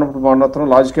బ్రహ్మాండంగా ఉన్నప్పుడు మాత్రం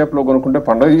లార్జ్ క్యాప్ లో కొనుక్కుంటే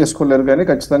పండగ చేసుకోలేరు, కానీ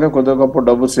ఖచ్చితంగా కొద్దిగా గొప్ప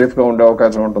డబ్బు సేఫ్ గా ఉండే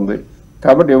అవకాశం ఉంటుంది.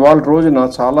 కాబట్టి ఇవాళ రోజున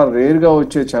చాలా రేర్ గా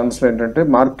వచ్చే ఛాన్సులు ఏంటంటే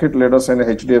మార్కెట్ లీడర్స్ అయిన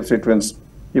హెచ్డిఎఫ్సి ట్విన్స్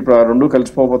ఇప్పుడు ఆ రెండు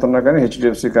కలిసిపోతున్నా కానీ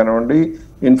హెచ్డిఎఫ్సి కానివ్వండి,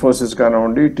 ఇన్ఫోసిస్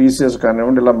కానివ్వండి, టీసీఎస్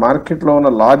కానివ్వండి, ఇలా మార్కెట్ లో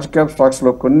ఉన్న లార్జ్ క్యాప్ స్టాక్స్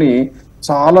లో కొన్ని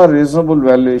చాలా రీజనబుల్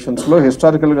వాల్యుయేషన్స్ లో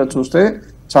హిస్టారికల్ గా చూస్తే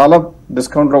చాలా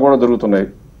డిస్కౌంట్ లో కూడా దొరుకుతున్నాయి.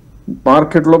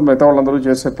 మార్కెట్ లో మిగతా వాళ్ళందరూ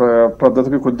చేసే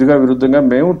పద్ధతికి కొద్దిగా విరుద్ధంగా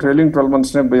మేము ట్రైలింగ్ 12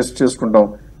 months నే బేస్ చేసుకుంటాం.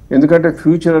 ఎందుకంటే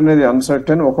ఫ్యూచర్ అనేది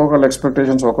అన్సర్టెన్, ఒక్కొక్కళ్ళ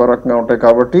ఎక్స్పెక్టేషన్స్ ఒక్కో రకంగా ఉంటాయి.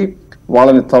 కాబట్టి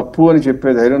వాళ్ళని తప్పు అని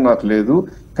చెప్పే ధైర్యం నాకు లేదు,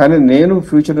 కానీ నేను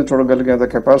ఫ్యూచర్ని చూడగలిగేంత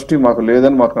కెపాసిటీ మాకు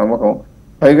లేదని మాకు నమ్మకం.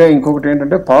 పైగా ఇంకొకటి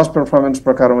ఏంటంటే పాస్ట్ పెర్ఫార్మెన్స్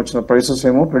ప్రకారం వచ్చిన ప్రైసెస్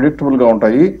ఏమో ప్రిడిక్టబుల్ గా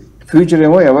ఉంటాయి, ఫ్యూచర్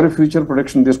ఏమో ఎవరి ఫ్యూచర్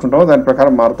ప్రొడిక్షన్ తీసుకుంటామో దాని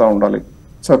ప్రకారం మారుతూ ఉండాలి.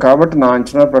 సో కాబట్టి నా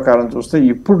అంచనా ప్రకారం చూస్తే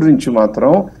ఇప్పుడు నుంచి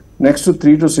మాత్రం నెక్స్ట్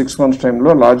 3 to 6 months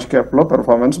టైంలో లార్జ్ క్యాప్ లో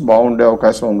పెర్ఫార్మెన్స్ బాగుండే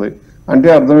అవకాశం ఉంది. అంటే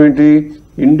అర్థం ఏంటి,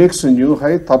 ఇండెక్స్ న్యూ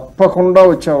హై తప్పకుండా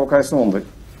వచ్చే అవకాశం ఉంది.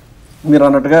 మీరు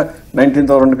అన్నట్టుగా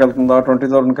 19,000కి వెళ్తుందా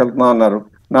 20,000కి వెళ్తుందా అన్నారు.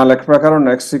 నా లెక్క ప్రకారం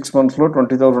నెక్స్ట్ 6 months లో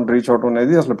 20,000 రీచ్ అవడం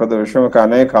అనేది అసలు పెద్ద విషయం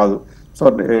కానే కాదు. సో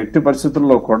ఎట్టి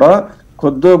పరిస్థితుల్లో కూడా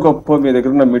కొద్దిగా గొప్ప మీ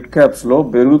దగ్గర ఉన్న మిడ్ క్యాప్స్ లో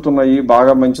పెరుగుతున్నాయి,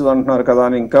 బాగా మంచిది అంటున్నారు కదా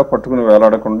అని ఇంకా పట్టుకుని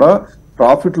వేలాడకుండా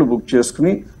ప్రాఫిట్లు బుక్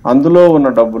చేసుకుని అందులో ఉన్న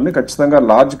డబ్బుల్ని ఖచ్చితంగా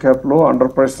లార్జ్ క్యాప్ లో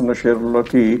అండర్ ప్రైస్ ఉన్న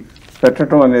షేర్లలోకి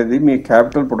పెట్టడం అనేది మీ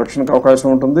క్యాపిటల్ ప్రొటెక్షన్కి అవకాశం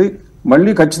ఉంటుంది.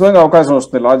 మళ్ళీ ఖచ్చితంగా అవకాశం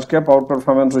వస్తుంది. లార్జ్ క్యాప్ అవుట్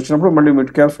పర్ఫార్మెన్స్ వచ్చినప్పుడు మళ్ళీ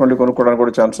మిడ్ క్యాప్స్ మళ్ళీ కొనుక్కోవడానికి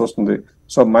కూడా ఛాన్స్ వస్తుంది.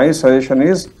 So my suggestion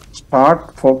is start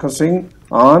focusing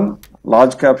on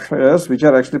large cap shares which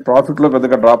are actually profit లో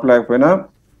పెద్దగా డ్రాప్ లేకపోయినా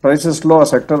ప్రైసెస్ లో ఆ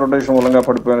సెక్టర్ రొటేషన్ మూలంగా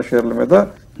పడిపోయిన షేర్ల మీద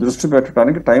దృష్టి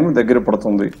పెట్టడానికి టైం దగ్గర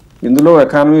పడుతుంది. ఇందులో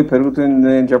ఎకానమీ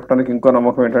పెరుగుతుంది అని చెప్పడానికి ఇంకో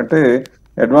నమ్మకం ఏంటంటే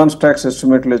అడ్వాన్స్ ట్యాక్స్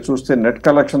ఎస్టిమేట్లు చూస్తే నెట్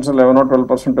కలెక్షన్స్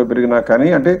 11-12% పెరిగినా కానీ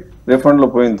అంటే రిఫండ్ లో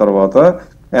పోయిన తర్వాత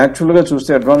యాక్చువల్ గా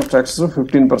చూస్తే అడ్వాన్స్ ట్యాక్స్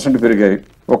 15% పెరిగాయి.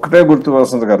 ఒకటే గుర్తు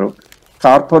వసంత్ గారు,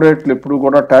 కార్పొరేట్లు ఎప్పుడు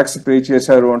కూడా ట్యాక్స్ పే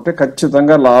చేశారు అంటే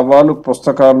ఖచ్చితంగా లాభాలు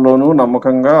పుస్తకాల్లోనూ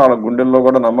నమ్మకంగా వాళ్ళ గుండెల్లో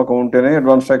కూడా నమ్మకం ఉంటేనే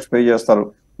అడ్వాన్స్ ట్యాక్స్ పే చేస్తారు,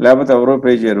 లేకపోతే ఎవరో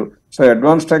పే చేయరు. సో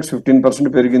అడ్వాన్స్ ట్యాక్స్ 15%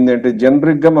 పెరిగింది అంటే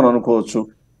జనరిక్ గా మనం అనుకోవచ్చు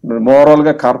మోరల్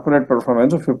గా కార్పొరేట్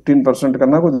పెర్ఫార్మెన్స్ 15%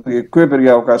 కన్నా కొద్దిగా ఎక్కువే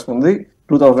పెరిగే అవకాశం ఉంది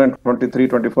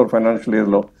 2023-24 ఫైనాన్షియల్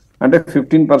ఇయర్ లో. అంటే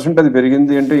 15% అది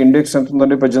పెరిగింది అంటే ఇండెక్స్ ఎంత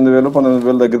ఉందండి,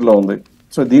 18,000-19,000 దగ్గరలో ఉంది.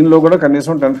 సో దీనిలో కూడా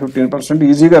కనీసం 10-15%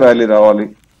 ఈజీగా ర్యాలీ రావాలి.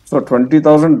 సో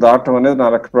 20,000 దాటం అనేది నా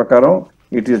లెక్క ప్రకారం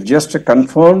it is just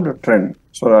confirmed trend.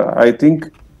 So I think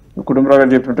Kutumbarao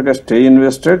గారు చెప్పినట్టుగా stay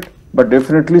invested but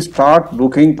definitely start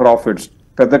booking profits.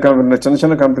 పెద్ద కంపెనీ చిన్న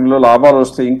చిన్న కంపెనీలో లాభాలు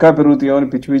వస్తే ఇంకా పెరుగుతాయో అని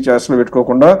పిచ్చి పిచ్చి ఆశలు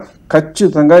పెట్టుకోకుండా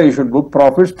ఖచ్చితంగా you should book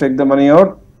profits, take the money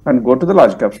out and go to the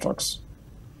large cap stocks.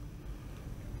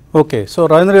 Okay, so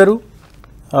Rajendra గారు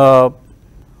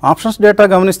ఆప్షన్స్ డేటా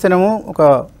గమనిస్తేనేమో ఒక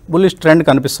బుల్లిష్ ట్రెండ్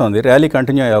కనిపిస్తుంది, ర్యాలీ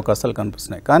కంటిన్యూ అయ్యే అవకాశాలు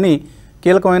కనిపిస్తున్నాయి. కానీ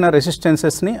కీలకమైన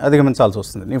రెసిస్టెన్సెస్ని అధిగమించాల్సి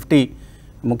వస్తుంది. నిఫ్టీ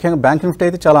ముఖ్యంగా బ్యాంక్ నిఫ్టీ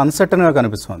అయితే చాలా అన్సర్టన్గా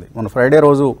కనిపిస్తుంది. మన ఫ్రైడే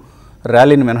రోజు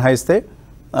ర్యాలీని మినహాయిస్తే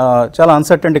చాలా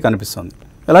అన్సర్టన్టీ కనిపిస్తుంది.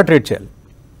 ఎలా ట్రేడ్ చేయాలి?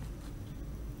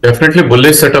 డెఫినెట్లీ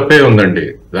బుల్లిష్ సెటప్ ఉందండి.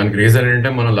 దానికి రీజన్ ఏంటంటే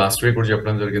మనం లాస్ట్ వీక్ కూడా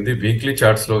చెప్పడం జరిగింది, వీక్లీ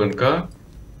చార్ట్స్ లో కనుక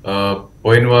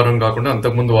పోయిన వారం కాకుండా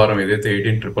అంతకుముందు వారం ఏదైతే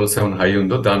 18,777 హై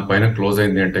ఉందో దానిపైన క్లోజ్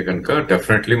అయింది అంటే కనుక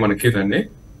డెఫినెట్లీ మనకి దాన్ని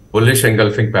బుల్లిష్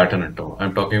ఎంగల్ఫింగ్ ప్యాటర్న్ అంటాం.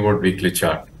 I'm talking about weekly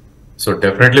chart. So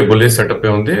definitely bullish setup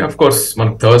ఉంది. అఫ్ కోర్స్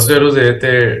మనకు థర్స్డే రోజు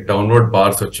ఏదైతే డౌన్వర్డ్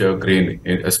బార్స్ వచ్చాయో green,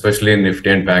 especially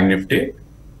Nifty and bank Nifty,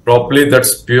 probably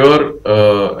that's pure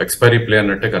expiry play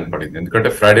అన్నట్టే కనపడింది.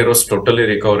 ఎందుకంటే ఫ్రైడే రోజు టోటల్లీ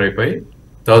రికవర్ అయిపోయి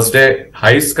థర్స్డే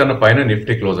హైస్ కన్నా పైన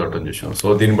నిఫ్టీ క్లోజ్ అవటం చూసాం. సో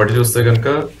దీన్ని బట్టి చూస్తే కనుక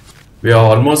we are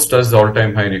almost touched all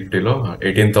time high నిఫ్టీలో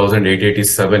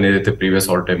 18,887 ఏదైతే ప్రీవియస్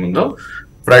ఆల్ టైమ్ ఉందో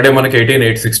ఫ్రైడే మనకి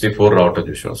 18,864 రావటం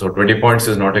చూసాం. So 20 points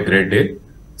is not a great day.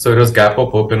 So ఈరోజు గ్యాప్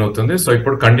అప్ ఓపెన్ అవుతుంది. సో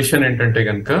ఇప్పుడు కండిషన్ ఏంటంటే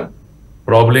కనుక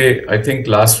probably I think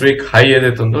last week high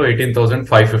ఏదైతే ఉందో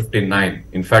 18,559,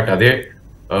 ఇన్ఫాక్ట్ అదే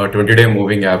 20-day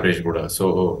మూవింగ్ యావరేజ్ కూడా. సో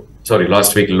సారీ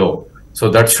లాస్ట్ వీక్ లో. So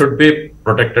that should be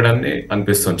protected అని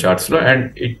అనిపిస్తుంది చార్ట్స్ లో, అండ్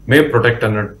ఇట్ మే ప్రొటెక్ట్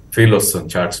అన్న ఫీల్ వస్తుంది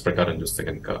చార్ట్స్ ప్రకారం చూస్తే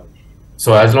కనుక. సో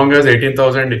యాజ్ లాంగ్ యాజ్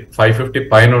 18,550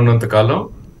 పైన ఉన్నంత కాలం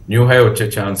న్యూ హై వచ్చే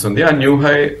ఛాన్స్ ఉంది. ఆ న్యూ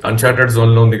హై అన్చార్టెడ్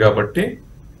జోన్ లో ఉంది కాబట్టి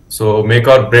so make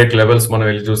or break levels మనం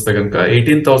వెళ్ళి చూస్తే కనుక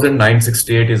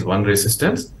 18,968 ఈజ్ వన్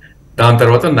రెసిస్టెన్స్, దాని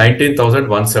తర్వాత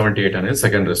 19,178 అనేది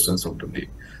సెకండ్ రెసిస్టెన్స్ ఉంటుంది.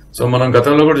 సో మనం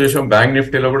గతంలో కూడా చూసాం బ్యాంక్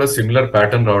నిఫ్టీలో కూడా సిమిలర్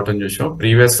ప్యాటర్న్ రావటం చూసాం.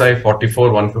 ప్రీవియస్ హై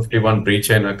 44,151 బ్రీచ్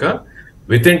అయినాక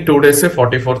విత్ ఇన్ 2 days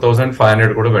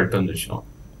 44,500 కూడా వెళ్ళటం చూసాం.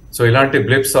 సో ఇలాంటి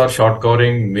blips are short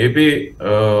covering maybe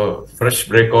fresh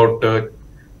breakout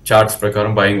charts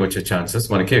ప్రకారం బయింగ్ వచ్చే ఛాన్సెస్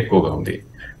మనకి ఎక్కువగా ఉంది.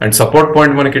 అండ్ సపోర్ట్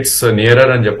పాయింట్ మనకి ఇట్స్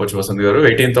నియరర్ అని చెప్పొచ్చు వసంత్ గారు.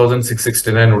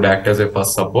 18,669 would act as a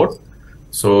first support.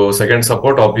 So second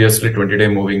support obviously 20-day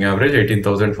moving average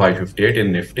 18,558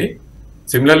 in Nifty.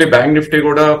 Similarly bank Nifty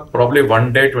కూడా probably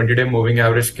 1-day 20-day moving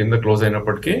average కింద క్లోజ్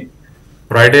అయినప్పటికీ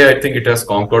Friday I think it has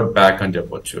conquered back అని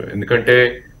చెప్పొచ్చు. ఎందుకంటే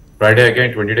Friday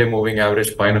again 20-day moving average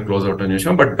పైన close అవటం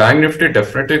చూసాం. But bank Nifty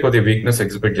definitely కొద్దిగా వీక్నెస్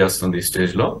ఎగ్జిబిట్ చేస్తుంది ఈ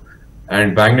స్టేజ్ లో.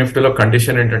 అండ్ బ్యాంక్ నిఫ్టీలో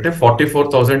కండిషన్ ఏంటంటే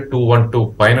 44,212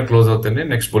 పైన క్లోజ్ అవుతుంది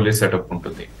నెక్స్ట్ బుల్లిష్ సెటప్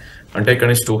ఉంటుంది. అంటే ఇక్కడ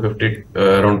నుంచి 250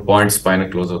 అరౌండ్ పాయింట్స్ పైన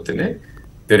క్లోజ్ అవుతుంది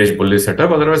there is bullish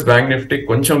setup. Otherwise bank Nifty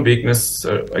కొంచెం వీక్నెస్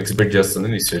ఎగ్జిబిట్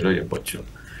చేస్తుంది ఈ స్టేజ్ లో చెప్పొచ్చు.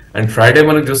 అండ్ ఫ్రైడే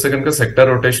మనకు చూస్తే కనుక సెక్టర్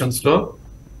రొటేషన్స్ లో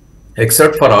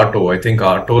except for auto, I think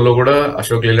ఆటోలో కూడా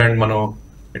అశోక్ లేలాండ్ మనం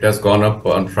it has gone up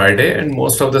on Friday and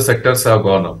most of the sectors have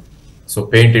gone up. So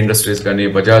paint industries కానీ,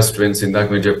 బజాజ్ ట్విన్స్, ఇందాక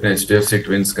మీరు చెప్పిన HDFC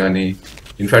ట్విన్స్ కానీ,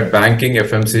 in fact banking,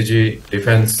 FMCG,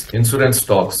 defence, insurance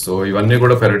stocks, so ఇవన్నీ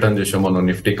కూడా పెరగటం చూసాం మనం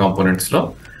నిఫ్టీ కాంపోనెంట్స్ లో.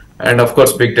 And of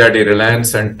course big daddy,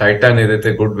 Reliance and Titan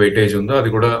ఏదైతే గుడ్ వెయిటేజ్ ఉందో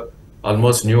అది కూడా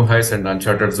almost new highs and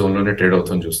Uncharted zone లోనే ట్రేడ్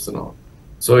అవుతుంది చూస్తున్నాం.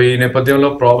 సో ఈ నేపథ్యంలో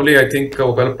ప్రాబ్లీ ఐ థింక్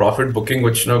ఒకవేళ ప్రాఫిట్ బుకింగ్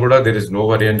వచ్చినా కూడా దేర్ ఇస్ నో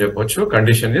వరీ అని చెప్పొచ్చు.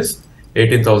 కండిషన్ ఇస్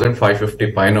 18,550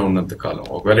 పైన ఉన్నంత కాలం.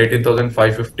 ఒకవేళ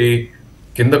 18,550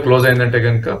 కింద క్లోజ్ అయిందంటే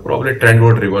కనుక ప్రాబ్లీ ట్రెండ్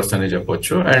వుడ్ రివర్స్ అని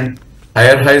చెప్పొచ్చు. అండ్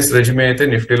హైయర్ హైస్ రెజ్యూమే అయితే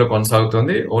నిఫ్టీలో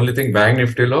కొనసాగుతుంది. ఓన్లీ థింగ్ బ్యాంక్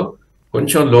నిఫ్టీలో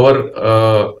కొంచెం లోవర్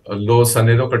లోస్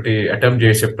అనేది ఒకటి అటెంప్ట్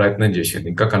చేసే ప్రయత్నం చేసింది.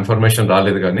 ఇంకా కన్ఫర్మేషన్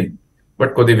రాలేదు కానీ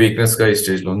బట్ కొద్ది వీక్నెస్ గా ఈ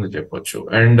స్టేజ్ లో ఉంది చెప్పొచ్చు.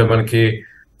 అండ్ మనకి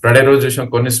ఫ్రైడే రోజు చూసాం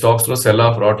కొన్ని స్టాక్స్ లో సెల్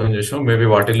ఆఫ్ రావటం చూసాం. మేబీ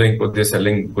వాటిల్లో ఇంకొద్ది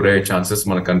సెల్లింగ్ గురయ్యే ఛాన్సెస్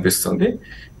మనకు కనిపిస్తుంది.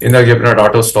 ఇందాక చెప్పినట్టు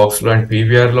ఆటో స్టాక్స్ లో అండ్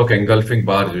పీవీఆర్ లో ఒక ఎంగల్ఫింగ్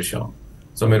బార్ చూసాం.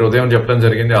 సో మీరు ఉదయం చెప్పడం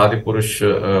జరిగింది ఆది పురుష్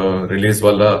రిలీజ్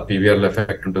వల్ల పీవీఆర్ లో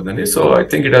ఎఫెక్ట్ ఉంటుందని. So I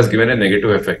think it has given A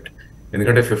negative effect.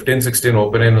 ఎందుకంటే 15-16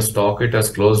 ఓపెన్ అయిన stock it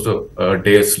has closed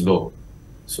days లో.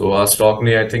 సో ఆ స్టాక్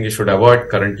ని I think you should avoid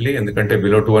currently, ఎందుకంటే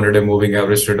బిలో 200 మూవింగ్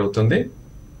యావరేజ్ ట్రేడ్ అవుతుంది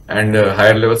అండ్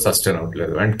హైయర్ లెవెల్ సస్టైన్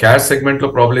అవ్వట్లేదు. And cash segment లో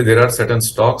probably there are certain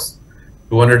stocks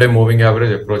 200 moving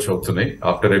average approach అవుతున్నాయి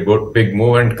after a good big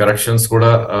move and corrections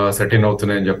కూడా set in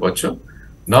అవుతున్నాయి అని చెప్పొచ్చు.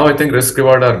 Now I think risk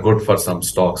reward are good for some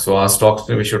stocks. So our stocks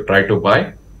we should try to buy.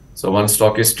 So one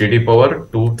stock is TD Power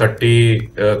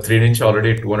 233 నుంచి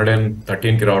already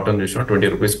 213 కి రావటం చూసాం, 20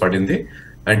 rupees పడింది.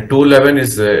 And 211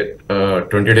 is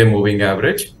 20-day moving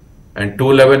average. And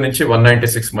 211 నుంచి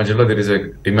 196 మధ్యలో there is a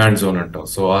demand zone అంటాం.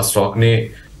 So ఆ stock ని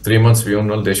 3 months view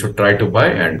ఉన్న they should try to buy.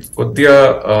 And కొద్దిగా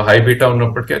హై బీటా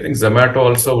ఉన్నప్పటికీ I think Zomato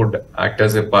also would act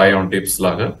as a buy on dips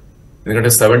లాగా,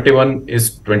 ఎందుకంటే 71 is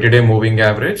 20-day moving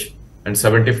average and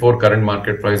 74 current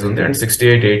market price ఉంది and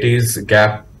 68-80 is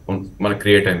gap మనకు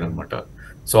create అయింది అనమాట.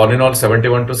 So all in all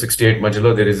 71 to 68 మధ్యలో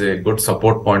there is a good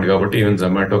support point కాబట్టి even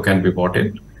Zomato can be bought in.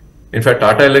 In fact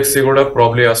Tata LXI కూడా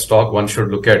probably ఆ stock one should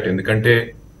look at, ఎందుకంటే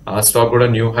ఆ స్టాక్ కూడా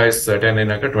న్యూ హైస్ అటైన్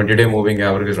అయినాక 20-day మూవింగ్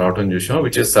యావరేజ్ రావడం చూసాం,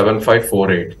 విచ్ ఇస్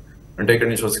 7548. అంటే ఇక్కడ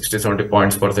నుంచి 60-70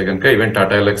 పాయింట్స్ పడితే కనుక even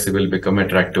Tata LXI will become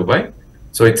attractive by.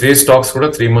 So ఈ 3 స్టాక్స్ కూడా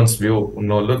 3 months వ్యూ ఉన్న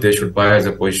వాళ్ళు they should buy as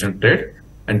a position trade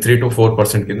and 3 to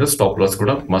 4% కింద స్టాప్ లాస్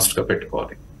కూడా మస్ట్ గా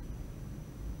పెట్టుకోవాలి.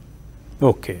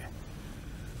 Okay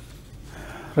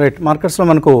right. మార్కెట్స్లో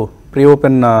మనకు ప్రీ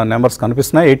ఓపెన్ నెంబర్స్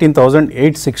కనిపిస్తున్నాయి.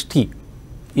 18,860,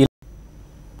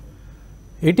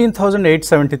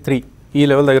 18,873 ఈ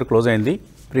లెవెల్ దగ్గర క్లోజ్ అయింది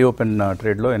pre open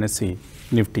ట్రేడ్లో NSC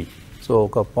Nifty. So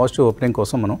ఒక పాజిటివ్ ఓపెనింగ్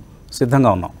కోసం మనం సిద్ధంగా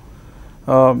ఉన్నాం.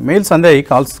 మెయిల్స్ అందాయి,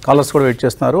 కాలర్స్ కూడా వెయిట్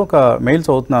చేస్తున్నారు. ఒక మెయిల్స్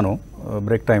అవుతున్నాను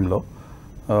బ్రేక్ టైంలో.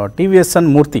 టీవీఎస్ఎన్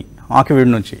మూర్తి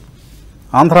ఆకివీడు నుంచి,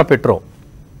 ఆంధ్ర పెట్రో,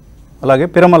 అలాగే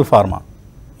పిరమల్ ఫార్మా,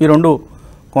 ఈ రెండు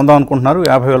కొందాం అనుకుంటున్నారు.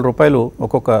 50,000 రూపాయలు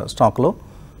ఒక్కొక్క స్టాక్లో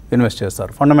ఇన్వెస్ట్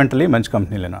చేస్తారు. ఫండమెంటలీ మంచి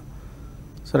కంపెనీలేనా?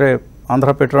 సరే, ఆంధ్ర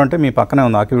పెట్రో అంటే మీ పక్కనే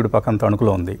ఉంది, ఆకివీడు పక్కన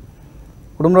తణుకులో ఉంది.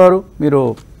 కుటుంబరావు మీరు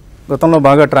గతంలో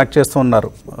బాగా ట్రాక్ చేస్తూ ఉన్నారు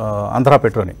ఆంధ్ర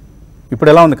పెట్రోని, ఇప్పుడు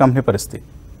ఎలా ఉంది కంపెనీ పరిస్థితి?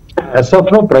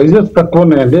 ఎస్ఎఫ్ లో ప్రైజెస్ తక్కువ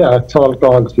ఉన్నాయండి యాక్చువల్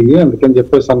కావాల్సి, అందుకని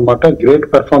చెప్పేసి అనమాట. గ్రేట్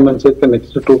పెర్ఫార్మెన్స్ అయితే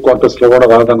నెక్స్ట్ 2 quarters లో కూడా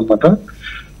రాదనమాట.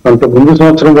 అంత ముందు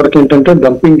సంవత్సరం వరకు ఏంటంటే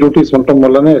డంపింగ్ డ్యూటీస్ ఉండటం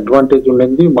వల్లనే అడ్వాంటేజ్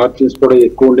ఉండింది, మార్జిన్స్ కూడా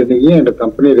ఎక్కువ ఉండినాయి అండ్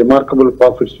కంపెనీ రిమార్కబుల్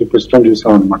ప్రాఫిట్స్ చూపించడం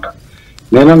చూసాం అనమాట.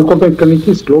 నేను అనుకుంటా ఇక్కడ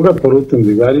నుంచి స్లోగా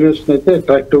పెరుగుతుంది. వాల్యుయేషన్ అయితే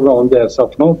అట్రాక్టివ్ గా ఉంది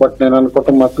ఎస్ఎఫ్ నో, బట్ నేను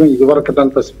అనుకుంటాం మాత్రం ఇదివరకు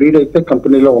అంత స్పీడ్ అయితే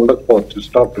కంపెనీలో ఉండకపోవచ్చు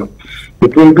స్టాక్ లో.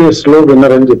 It will be slow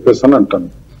winner అని చెప్పేసి అని అంటాను.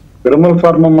 పిరమల్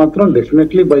ఫార్మా మాత్రం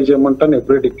డెఫినెట్లీ బై చేయమంటాను.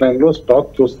 ఎవ్రీ డిక్లైన్ లో స్టాక్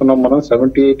చూస్తున్నాం మనం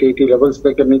 78-80 లెవెల్స్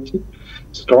దగ్గర నుంచి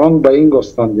స్ట్రాంగ్ బయింగ్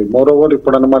వస్తుంది. మోర్ ఓవర్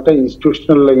ఇప్పుడు అనమాట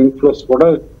ఇన్స్టిట్యూషనల్ ఇన్ఫ్లోస్ కూడా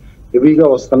హెవీగా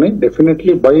వస్తున్నాయి.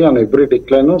 Definitely by on every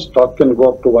decline. Stock can go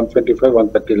up to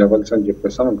 125-130 levels అని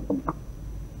చెప్పేసి అనుకుంటున్నాను.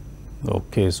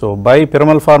 Okay, so by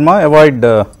Piramal pharma, avoid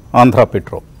Andhra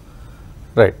petro.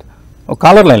 Right. ఒక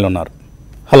కాలర్ లైన్లో ఉన్నారు.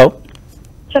 Hello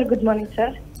sir, good morning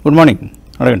sir. Good morning,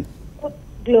 అడగండి.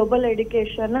 Global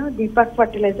education, Deepak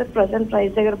fertiliser present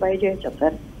price దగ్గర by చేయొచ్చా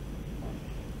sir?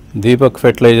 Deepak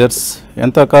fertilisers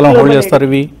ఎంత కాలం హోల్డ్ చేస్తారు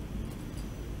ఇవి?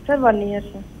 Sir 1 year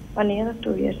sir, 1 year or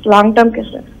 2 years, long term K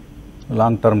sir.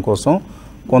 Long term కోసం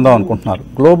కొందాం అనుకుంటున్నారు.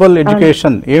 గ్లోబల్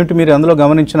ఎడ్యుకేషన్ ఏమిటి, మీరు అందులో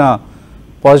గమనించిన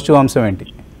పాజిటివ్ అంశం ఏంటి?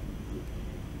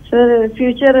 సార్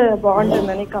ఫ్యూచర్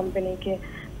బాగుంటుందని కంపెనీకి,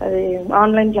 అది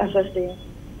online classes,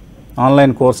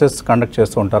 online courses conduct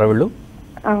చేస్తూ ఉంటారా వీళ్ళు?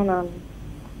 అవునవును.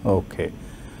 ఓకే,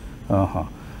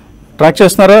 ట్రాక్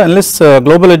చేస్తున్నారా analyst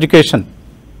global education?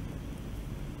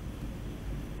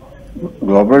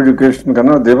 Global education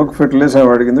కన్నా దీపక్ ఫెర్టిలైజర్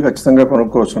అడిగింది ఖచ్చితంగా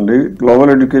కొనుక్కోవచ్చండి.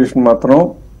 గ్లోబల్ ఎడ్యుకేషన్ మాత్రం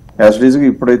యాజ్ ఇట్ ఈస్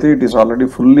ఇప్పుడైతే it is already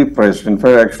fully priced.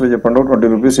 In fact actually చెప్పండి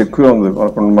 20 రూపీస్ ఎక్కువ ఉంది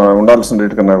ఉండాల్సిన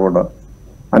రేట్ కన్నా కూడా.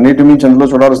 అన్నిటి మించి అందులో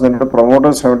చూడాల్సింది ఏంటంటే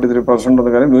ప్రమోటర్ 73%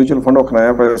 ఉంది, కానీ మ్యూచువల్ ఫండ్ ఒక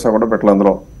నయా పైసా కూడా పెట్టాలి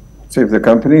అందులో. So if the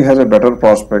company has a better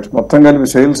prospects, మొత్తం కలిపి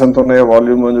సేల్స్ ఎంత ఉన్నాయో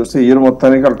వాల్యూమ్ అని చూస్తే ఇయర్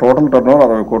మొత్తానికి వాళ్ళ టోటల్ టర్న్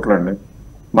ఓవర్ 60 కోట్లు అండి.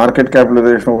 మార్కెట్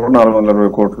క్యాపిటలైజేషన్ కూడా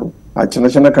 420 కోట్లు. ఆ చిన్న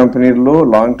చిన్న కంపెనీల్లో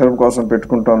లాంగ్ టర్మ్ కోసం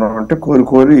పెట్టుకుంటాను అంటే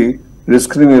కోరి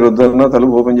రిస్క్ ని మీరు వద్దన్నా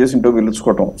తలుపు ఓపెన్ చేసి ఇంట్లో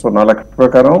గెలుచుకోవటం. సో నా లెక్క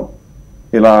ప్రకారం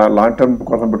ఇలా లాంగ్ టర్మ్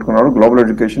కోసం పెట్టుకున్నాడు. Global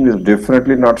education is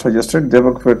definitely not suggested.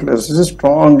 Deepak fertilisers is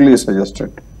strongly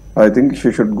suggested. I think she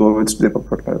should go with Deepak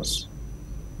fertilisers.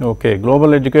 Okay,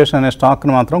 global education అనే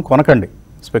స్టాక్ని మాత్రం కొనకండి.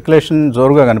 స్పెక్యులేషన్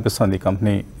జోరుగా కనిపిస్తుంది ఈ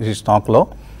కంపెనీ ఈ స్టాక్లో.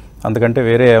 అందుకంటే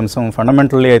వేరే అంశం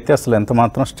ఫండమెంటల్లీ అయితే అసలు ఎంత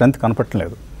మాత్రం స్ట్రెంత్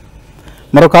కనపట్టలేదు.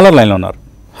 మరో కాలర్ లైన్లో ఉన్నారు.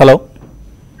 హలో,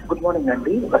 గుడ్ మార్నింగ్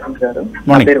అండి వసంత్ గారు. నా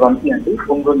మార్నింగ్. పేరు వంశీ అండి,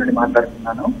 ఒంగోలు నుండి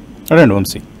మాట్లాడుతున్నాను. అదేండి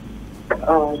వంశీ.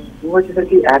 నువ్వు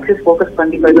వచ్చేసరికి యాక్సిస్ ఫోకస్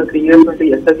 25 లో 3 years నుండి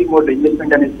ఎస్ఐపి మోడ్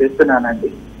ఇన్వెస్ట్మెంట్ అనేది చేస్తున్నానండి.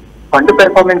 ఫండ్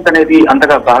పెర్ఫార్మెన్స్ అనేది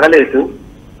అంతగా బాగలేదు.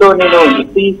 సో నేను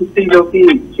నిఫ్టీ 50 లోకి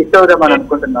షిఫ్ట్ అవుదామని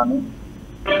అనుకుంటున్నాను.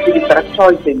 ఇది కరెక్ట్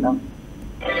చాయిస్ ఏంటా?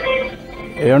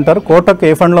 ఏమంటారు? కోటక్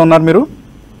ఏ ఫండ్లో ఉన్నారు మీరు?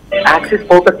 యాక్సిస్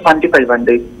ఫోకస్ 25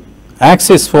 అండి.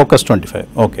 Axis focus 25.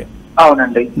 ఓకే,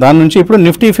 అవునండి. దాని నుంచి ఇప్పుడు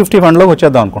నిఫ్టీ 50 ఫండ్లోకి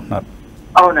వచ్చేద్దాం అనుకుంటున్నారు.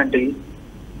 అవునండి.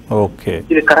 ఓకే,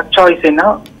 ఇది కరెక్ట్ చాయిస్ అయినా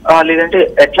లేదంటే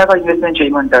ఎట్లాగా ఇన్వెస్ట్మెంట్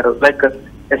చేయమంటారు? లైక్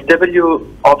ఎస్డబ్ల్యూ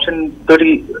ఆప్షన్ తోటి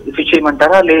ఫిక్స్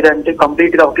చేయమంటారా, లేదంటే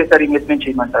కంప్లీట్ గా ఒకేసారి ఇన్వెస్ట్మెంట్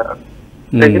చేయమంటారా?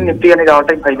 ప్రెజెంట్ నిఫ్టీ అనేది ఆల్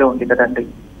టైమ్ హైలో ఉంది కదండి,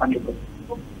 అందుకు.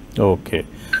 ఓకే.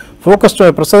 ఫోకస్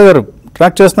ప్రసాద్ గారు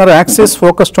ట్రాక్ చేస్తున్నారు axis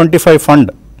focus 25 fund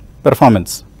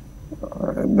performance.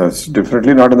 That's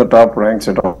definitely not in the top ranks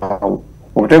at all.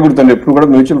 ఒకటే గుర్తండి, ఎప్పుడు కూడా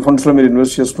మ్యూచువల్ ఫండ్స్ లో మీరు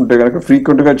ఇన్వెస్ట్ చేసుకుంటే కనుక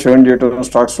ఫ్రీక్వెంట్ గా చర్న్ చేయడం,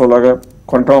 స్టాక్స్ లో లాగా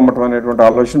కొంట అమ్మటం అనేటువంటి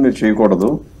ఆలోచన మీరు చేయకూడదు.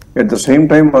 ఎట్ ద సేమ్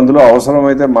టైం అందులో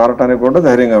అవసరమైతే మారటానికి కూడా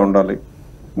ధైర్యంగా ఉండాలి.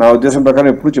 నా ఉద్దేశం ప్రకారం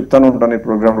ఎప్పుడు చెప్తాను ఉంటాను ఈ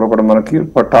ప్రోగ్రామ్ లో కూడా, మనకి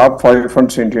టాప్ 5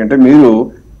 ఫండ్స్ ఏంటి అంటే, మీరు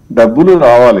డబ్బులు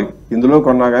రావాలి, ఇందులో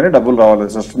కొన్నా కానీ డబ్బులు రావాలి.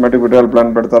 సిస్టమేటిక్ విడ్రాయల్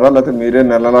ప్లాన్ పెడతారా, లేకపోతే మీరే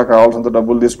నెలలా కావాల్సినంత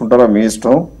డబ్బులు తీసుకుంటారా, మీ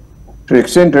ఇష్టం.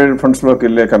 ఎక్స్చేంజ్ ట్రేడెడ్ ఫండ్స్ లోకి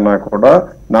వెళ్ళే కన్నా కూడా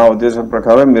నా ఉద్దేశం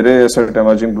ప్రకారం మీరే ఎసెట్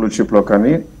ఎమర్జింగ్ బ్లూ చిప్ లో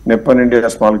కానీ, నిప్పన్ ఇండియా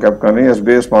స్మాల్ క్యాప్ కానీ,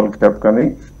 ఎస్బీఐ స్మాల్ క్యాప్ కానీ,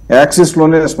 యాక్సిస్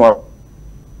లోనే స్మాల్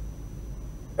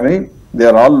కానీ, they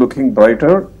are all looking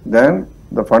brighter than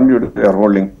the fund you are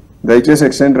holding. దయచేసి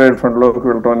ఎక్స్చేంజ్ ట్రేడెడ్ ఫండ్ లోకి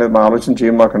వెళ్ళడం అనేది మా ఆలోచన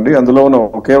చేయమాకండి. అందులో ఉన్న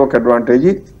ఒకే ఒక అడ్వాంటేజ్,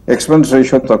 ఎక్స్పెన్స్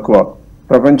రేషియో తక్కువ.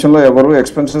 ప్రపంచంలో ఎవరు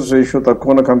ఎక్స్పెన్సెస్ రేషియో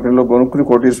తక్కువ ఉన్న కంపెనీలో కొనుక్కుని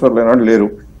కోటీశ్వర్లు అయినా లేరు.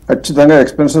 ఖచ్చితంగా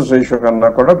ఎక్స్పెన్సెస్ రేషియో కన్నా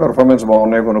కూడా పెర్ఫార్మెన్స్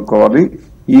బాగున్నాయి కొనుక్కోవాలి.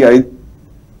 ఈ 5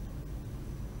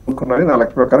 నా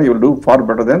లెక్క ప్రకారం you will do far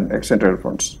better then exchange traded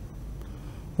funds.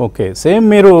 Okay, same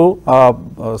మీరు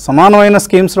సమానమైన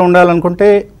స్కీమ్స్లో ఉండాలనుకుంటే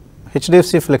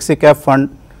HDFC flexi cap fund,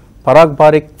 Parag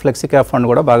Parikh flexi cap fund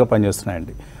కూడా బాగా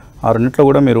పనిచేస్తున్నాయండి. ఆ రెండింటిలో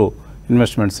కూడా మీరు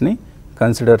ఇన్వెస్ట్మెంట్స్ని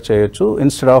కన్సిడర్ చేయొచ్చు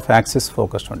instead of axis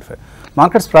focus 25.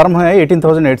 Markets ప్రారంభమయ్యాయి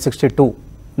 18,862,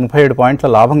 37 పాయింట్ల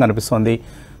లాభం కనిపిస్తోంది.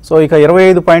 సో ఇక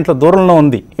 25 పాయింట్ల దూరంలో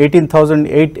ఉంది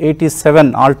 18,887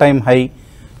 ఆల్ టైమ్ హై.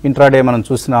 ఇంట్రాడే మనం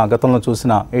చూసిన గతంలో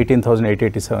చూసిన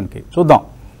 18,887కి చూద్దాం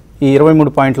ఈ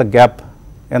 23 పాయింట్ల గ్యాప్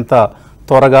ఎంత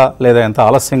త్వరగా లేదా ఎంత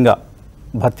ఆలస్యంగా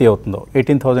భర్తీ అవుతుందో.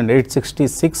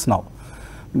 18,866 నౌ.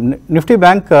 నిఫ్టీ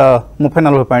బ్యాంక్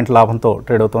 30-40 పాయింట్ల లాభంతో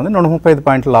ట్రేడ్ అవుతోంది. 135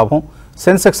 పాయింట్ల లాభం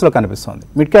సెన్సెక్స్లో కనిపిస్తోంది.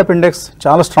 మిడ్ క్యాప్ ఇండెక్స్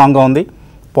చాలా స్ట్రాంగ్గా ఉంది,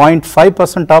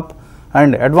 0.5% up,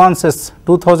 and advances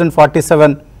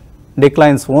 2047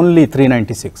 declines only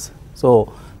 396. So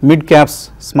mid caps,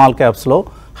 small క్యాప్స్లో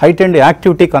height and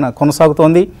activity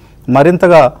కొనసాగుతోంది.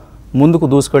 మరింతగా ముందుకు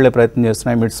దూసుకెళ్లే ప్రయత్నం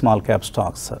చేస్తున్నాయి mid small cap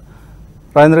stocks.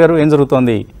 Rajendra గారు, ఏం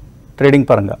జరుగుతోంది ట్రేడింగ్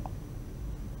పరంగా?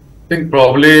 Think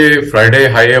probably Friday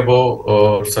high above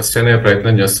sustain అయ్యే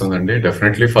ప్రయత్నం చేస్తుందండి.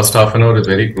 Definitely first half an hour is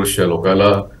very crucial. ఒకవేళ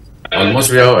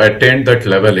almost we have attained that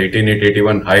level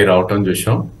 18,881 high రావటం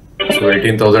చూసాం. So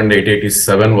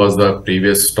 18,887 was the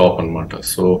previous stop అనమాట.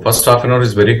 So first half an hour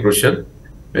is very crucial.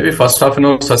 Maybe first half an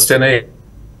hour sustain అయ్యి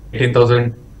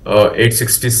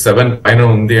 18,867 పైన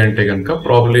ఉంది అంటే కనుక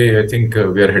probably I think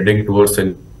we are heading towards,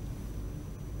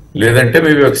 లేదంటే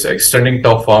maybe extending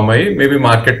top form అయ్యి మేబీ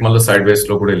మార్కెట్ మళ్ళీ side వేస్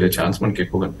లో కూడా వెళ్ళే ఛాన్స్ మనకి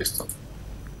ఎక్కువ కనిపిస్తుంది.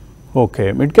 ఓకే,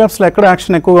 మిడ్ క్యాప్స్లో ఎక్కడ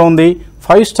యాక్షన్ ఎక్కువగా ఉంది?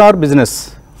 5 స్టార్ బిజినెస్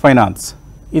ఫైనాన్స్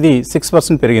ఇది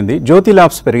 6% పెరిగింది. జ్యోతి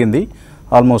ల్యాబ్స్ పెరిగింది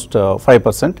ఆల్మోస్ట్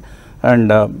 5%.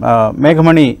 అండ్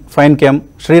మేఘమణి ఫైన్ కెమ్,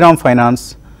 Sriram finance,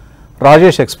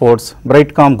 Rajesh exports,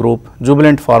 Brightcom group,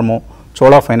 Jubilant ఫార్మో,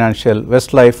 Chola financial,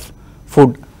 west life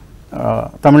food,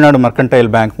 Tamil Nadu mercantile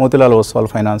bank, Motilal Oswal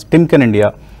finance, Timken India,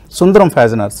 సుందరం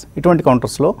ఫ్యాజనర్స్, ఇటువంటి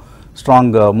కౌంటర్స్లో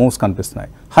స్ట్రాంగ్ మూవ్స్ కనిపిస్తున్నాయి.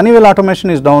 Honeywell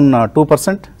automation is down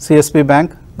 2%, CSB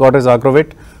bank, Godrej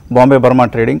Agrovet, Bombay Burma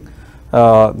trading,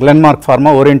 Glenmark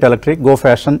pharma, orient electric, go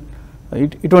fashion,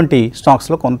 ఇటువంటి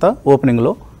స్టాక్స్లో కొంత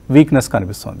ఓపెనింగ్లో weakness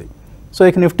కనిపిస్తుంది. So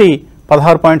ఇక Nifty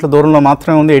 16 పాయింట్ల దూరంలో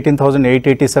మాత్రమే ఉంది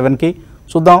 18,887కి.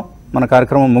 చూద్దాం మన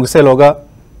కార్యక్రమం ముగిసేలోగా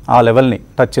ఆ లెవెల్ని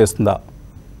టచ్ చేస్తుందా.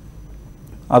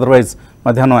 అదర్వైజ్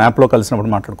మధ్యాహ్నం యాప్లో కలిసినప్పుడు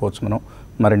మాట్లాడుకోవచ్చు మనం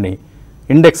మరిన్ని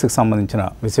ఇండెక్స్కి సంబంధించిన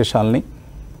విశేషాలని.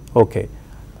 ఓకే,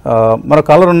 మరో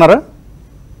కాలర్ ఉన్నారా?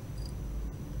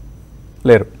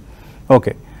 లేరు.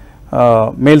 ఓకే,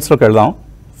 మెయిల్స్లోకి వెళ్దాం.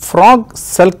 ఫ్రాగ్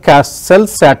సెల్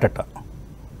శాట్ అట,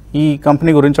 ఈ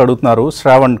కంపెనీ గురించి అడుగుతున్నారు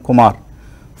Shravan Kumar.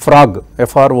 Frog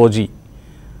FROG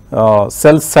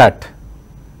cell SAT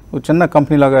చిన్న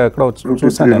కంపెనీ లాగా ఎక్కడ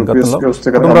చూసాను నేను గతంలో.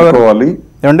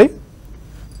 ఏమండి,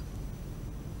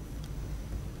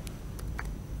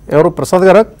 ఎవరు ప్రసాద్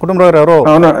గారా? కుటుంబరావు గారు ఎవరో?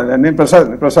 ప్రసాద్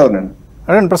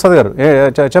అదే ప్రసాద్ గారు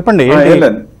చెప్పండి.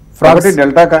 కాబట్టి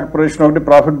డెల్టా కార్పొరేషన్ ఒకటి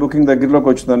ప్రాఫిట్ బుకింగ్ దగ్గరలోకి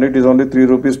వచ్చిందండి. ఇట్ ఈస్ ఓన్లీ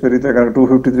 ₹3 పెరిగితే కనుక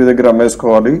 253 దగ్గర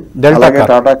అమ్మేసుకోవాలి. అలాగే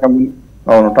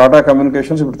టాటా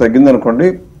కమ్యూనికేషన్స్ ఇప్పుడు తగ్గింది అనుకోండి,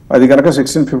 అది కనుక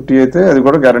 1650 అయితే అది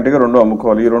కూడా గ్యారంటీగా 2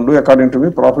 అమ్ముకోవాలి. ఈ 2 according to me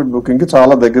profit booking కి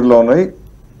చాలా దగ్గరలో ఉన్నాయి.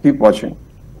 Keep watching.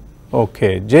 ఓకే,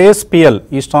 జేఎస్పిఎల్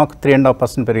ఈ స్టాక్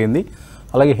 3.5% పెరిగింది.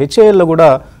 అలాగే హెచ్ఏఎల్లో కూడా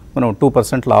మనం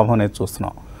 2% లాభం అనేది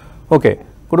చూస్తున్నాం. ఓకే,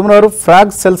 కుటుంబారు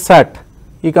ఫ్రాగ్ సెల్సాట్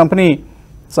ఈ కంపెనీ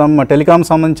టెలికాం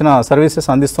సంబంధించిన సర్వీసెస్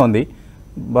అందిస్తోంది.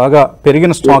 బాగా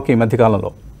పెరిగిన స్టాక్ ఈ మధ్యకాలంలో.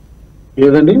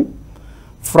 ఏదండి?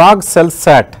 ఫ్రాగ్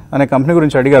సెల్సాట్ అనే కంపెనీ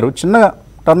గురించి అడిగారు. చిన్న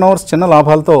టర్న్ ఓవర్స్, చిన్న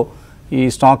లాభాలతో ఈ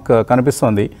స్టాక్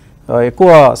కనిపిస్తోంది. ఎక్కువ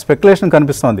స్పెక్యులేషన్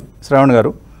కనిపిస్తోంది. శ్రావణ్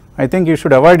గారు, I think you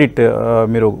should avoid it.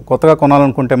 మీరు కొత్తగా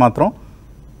కొనాలనుకుంటే మాత్రం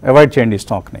అవాయిడ్ చేయండి ఈ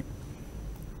స్టాక్ని.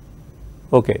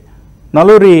 ఓకే,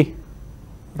 నల్లూరి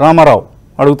రామారావు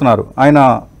అడుగుతున్నారు. ఆయన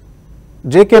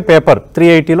జేకే పేపర్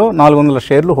 380లో 400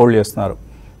 షేర్లు హోల్డ్ చేస్తున్నారు.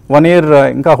 1 year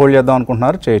ఇంకా హోల్డ్ చేద్దాం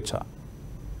అనుకుంటున్నారు, చేయొచ్చా?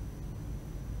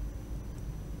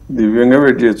 దివ్యంగా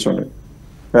వెయిట్ చేయొచ్చండి.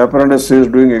 Paper industry is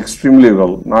doing extremely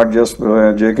well, not just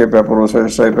JK paper,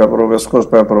 SI paper, west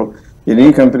Coast paper. Any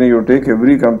company you take,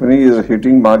 every company is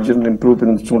hitting margin improve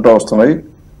పెంచుకుంటూ వస్తున్నాయి.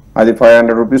 అది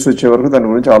 ₹500 వచ్చే వరకు దాని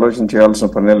గురించి ఆలోచన చేయాల్సిన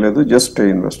పని లేదు. Just stay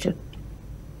invested.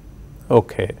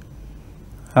 ఓకే,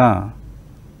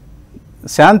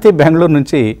 శాంతి బెంగళూరు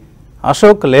నుంచి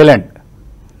అశోక్ లేలాండ్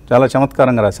చాలా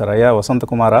చమత్కారంగా రాశారు. అయ్యా వసంత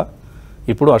కుమార,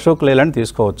 ఇప్పుడు అశోక్ లేలాండ్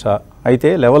తీసుకోవచ్చా? అయితే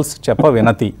లెవెల్స్ చెప్ప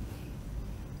వినతి.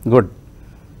 గుడ్,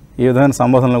 ఈ విధమైన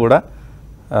సంబోధనలు కూడా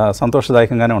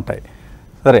సంతోషదాయకంగానే ఉంటాయి.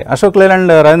 సరే, అశోక్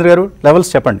లేలాండ్ రాజేంద్ర గారు లెవెల్స్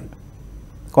చెప్పండి,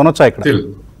 కొనొచ్చా ఇక్కడ?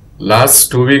 లాస్ట్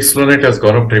 2 weeks లోనే ఇట్ హస్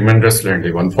గోన్ అప్ ట్రిమెండస్లీ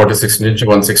అండి. 146 నుంచి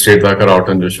 168 దాకా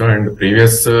రావటం చూసాం. అండ్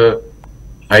ప్రీవియస్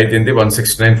హై తింది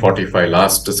 169.45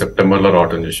 లాస్ట్ సెప్టెంబర్ లో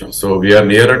రావటం చూసాం. So we are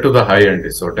near to the high అండి.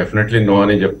 సో డెఫినెట్లీ నో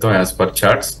అని చెప్తాం యాజ్ పర్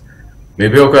చార్ట్స్.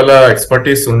 మేబీ ఒకవేళ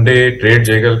ఎక్స్పర్టీస్ ఉండి ట్రేడ్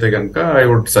చేయగలిగితే కనుక I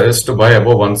would suggest to buy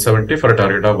above 170 for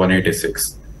target of 186.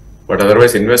 But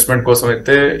otherwise investment కోసం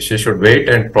అయితే she should wait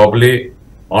and probably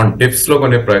on dips లో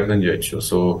కొనే ప్రయత్నం చేయొచ్చు.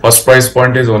 So first price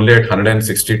point is only at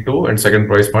 162 and second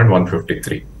price point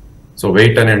 153. So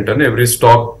wait అని అంటే every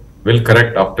stock will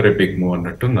correct after a big move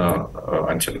అన్నట్టు నా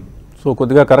అంచనా. సో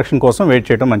కొద్దిగా కరెక్షన్ కోసం వెయిట్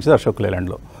చేయడం మంచిది అశోక్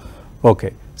లేలాండ్లో. ఓకే,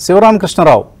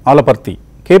 శివరామకృష్ణరావు ఆలపర్తి,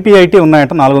 కేపీఐటీ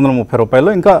ఉన్నాయంట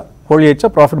 ₹430. ఇంకా హోల్డ్ చేయొచ్చా,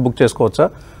 ప్రాఫిట్ బుక్ చేసుకోవచ్చా?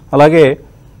 అలాగే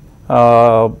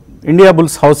ఇండియా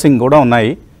బుల్స్ హౌసింగ్ కూడా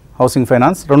ఉన్నాయి, హౌసింగ్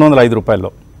ఫైనాన్స్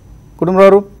 ₹205.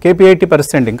 కుటుంబారు కేపీఐటీ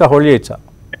పరిస్థితి ఏంటి, ఇంకా హోల్డ్ చేయొచ్చా?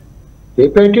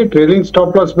 కేపీఐటీ ట్రైలింగ్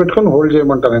స్టాప్ లాస్ పెట్టుకొని హోల్డ్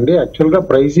చేయమంటారండి. యాక్చువల్ గా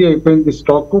ప్రైజీ అయిపోయింది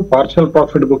స్టాక్. పార్షియల్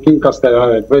ప్రాఫిట్ బుకింగ్ కాస్త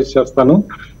అడ్వైస్ చేస్తాను.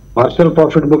 పార్షియల్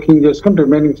ప్రాఫిట్ బుకింగ్ చేసుకుని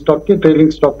రిమైనింగ్ స్టాక్ కి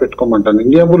trailing stop పెట్టుకోమంటాను.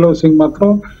 India bull housing మాత్రం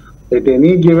at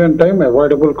any given time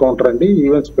avoidable counter అండి.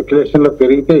 ఈవెన్ స్పెక్యులేషన్ లో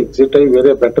పెరిగితే ఎగ్జిట్ అయ్యి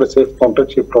వేరే బెటర్ సేఫ్ కౌంటర్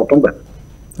షిఫ్ట్ అవటం బెటర్.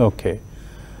 Okay,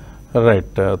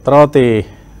 right. తర్వాత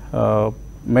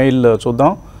మెయిల్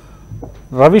చూద్దాం.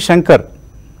 రవిశంకర్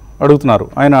అడుగుతున్నారు.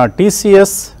 ఆయన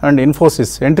TCS and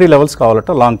Infosys entry levels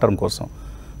కావాలట లాంగ్ టర్మ్ కోసం.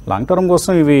 లాంగ్ టర్మ్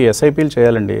కోసం ఇవి ఎస్ఐపీలు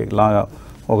చేయాలండి.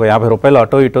 ఒక ₹50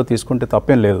 అటో ఇటో తీసుకుంటే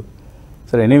తప్పేం లేదు.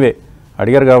 సరే, ఎనీవే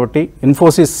అడిగారు కాబట్టి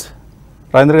ఇన్ఫోసిస్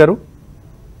రాజేంద్ర గారు.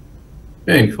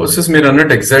 ఇన్ఫోసిస్ మీరు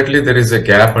అన్నట్టు exactly there is a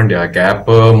gap అండి. ఆ గ్యాప్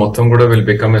మొత్తం కూడా will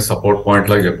become a support point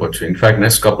లాగా చెప్పొచ్చు. In fact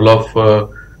next couple of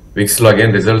weeks లో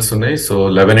అగైన్ రిజల్ట్స్ ఉన్నాయి. సో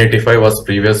 1185 వాజ్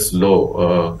ప్రీవియస్ లో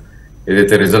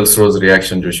ఏదైతే రిజల్ట్స్ రోజు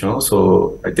రియాక్షన్ చూసాం. సో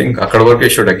ఐ థింక్ అక్కడ వరకు ఈ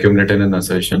షుడ్ అక్యుములేట్ ఇన్ నా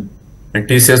సజెషన్. అండ్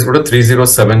టీసీఎస్ కూడా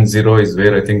 3070 is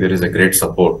where I think there is a great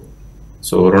support.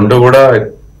 So రెండు కూడా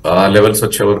ఆ లెవెల్స్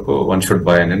వచ్చే వరకు వన్ షుడ్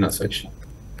బై అని నా సజెషన్.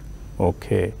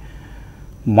 ఓకే,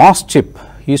 మాస్ చిప్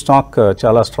ఈ స్టాక్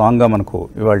చాలా స్ట్రాంగ్గా మనకు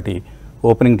ఇవాళ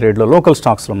ఓపెనింగ్ ట్రేడ్లో లోకల్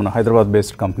స్టాక్స్లో మన హైదరాబాద్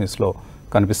బేస్డ్ కంపెనీస్లో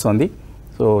కనిపిస్తోంది.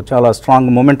 సో చాలా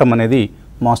స్ట్రాంగ్ మొమెంటం అనేది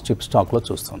మాస్ చిప్ స్టాక్లో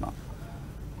చూస్తున్నాం.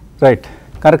 రైట్,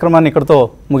 కార్యక్రమాన్ని ఇక్కడితో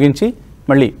ముగించి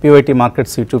మళ్ళీ పీవైటీ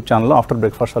మార్కెట్స్ యూట్యూబ్ ఛానల్లో ఆఫ్టర్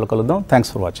బ్రేక్ఫాస్ట్లో కలుద్దాం.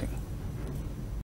 Thanks for watching.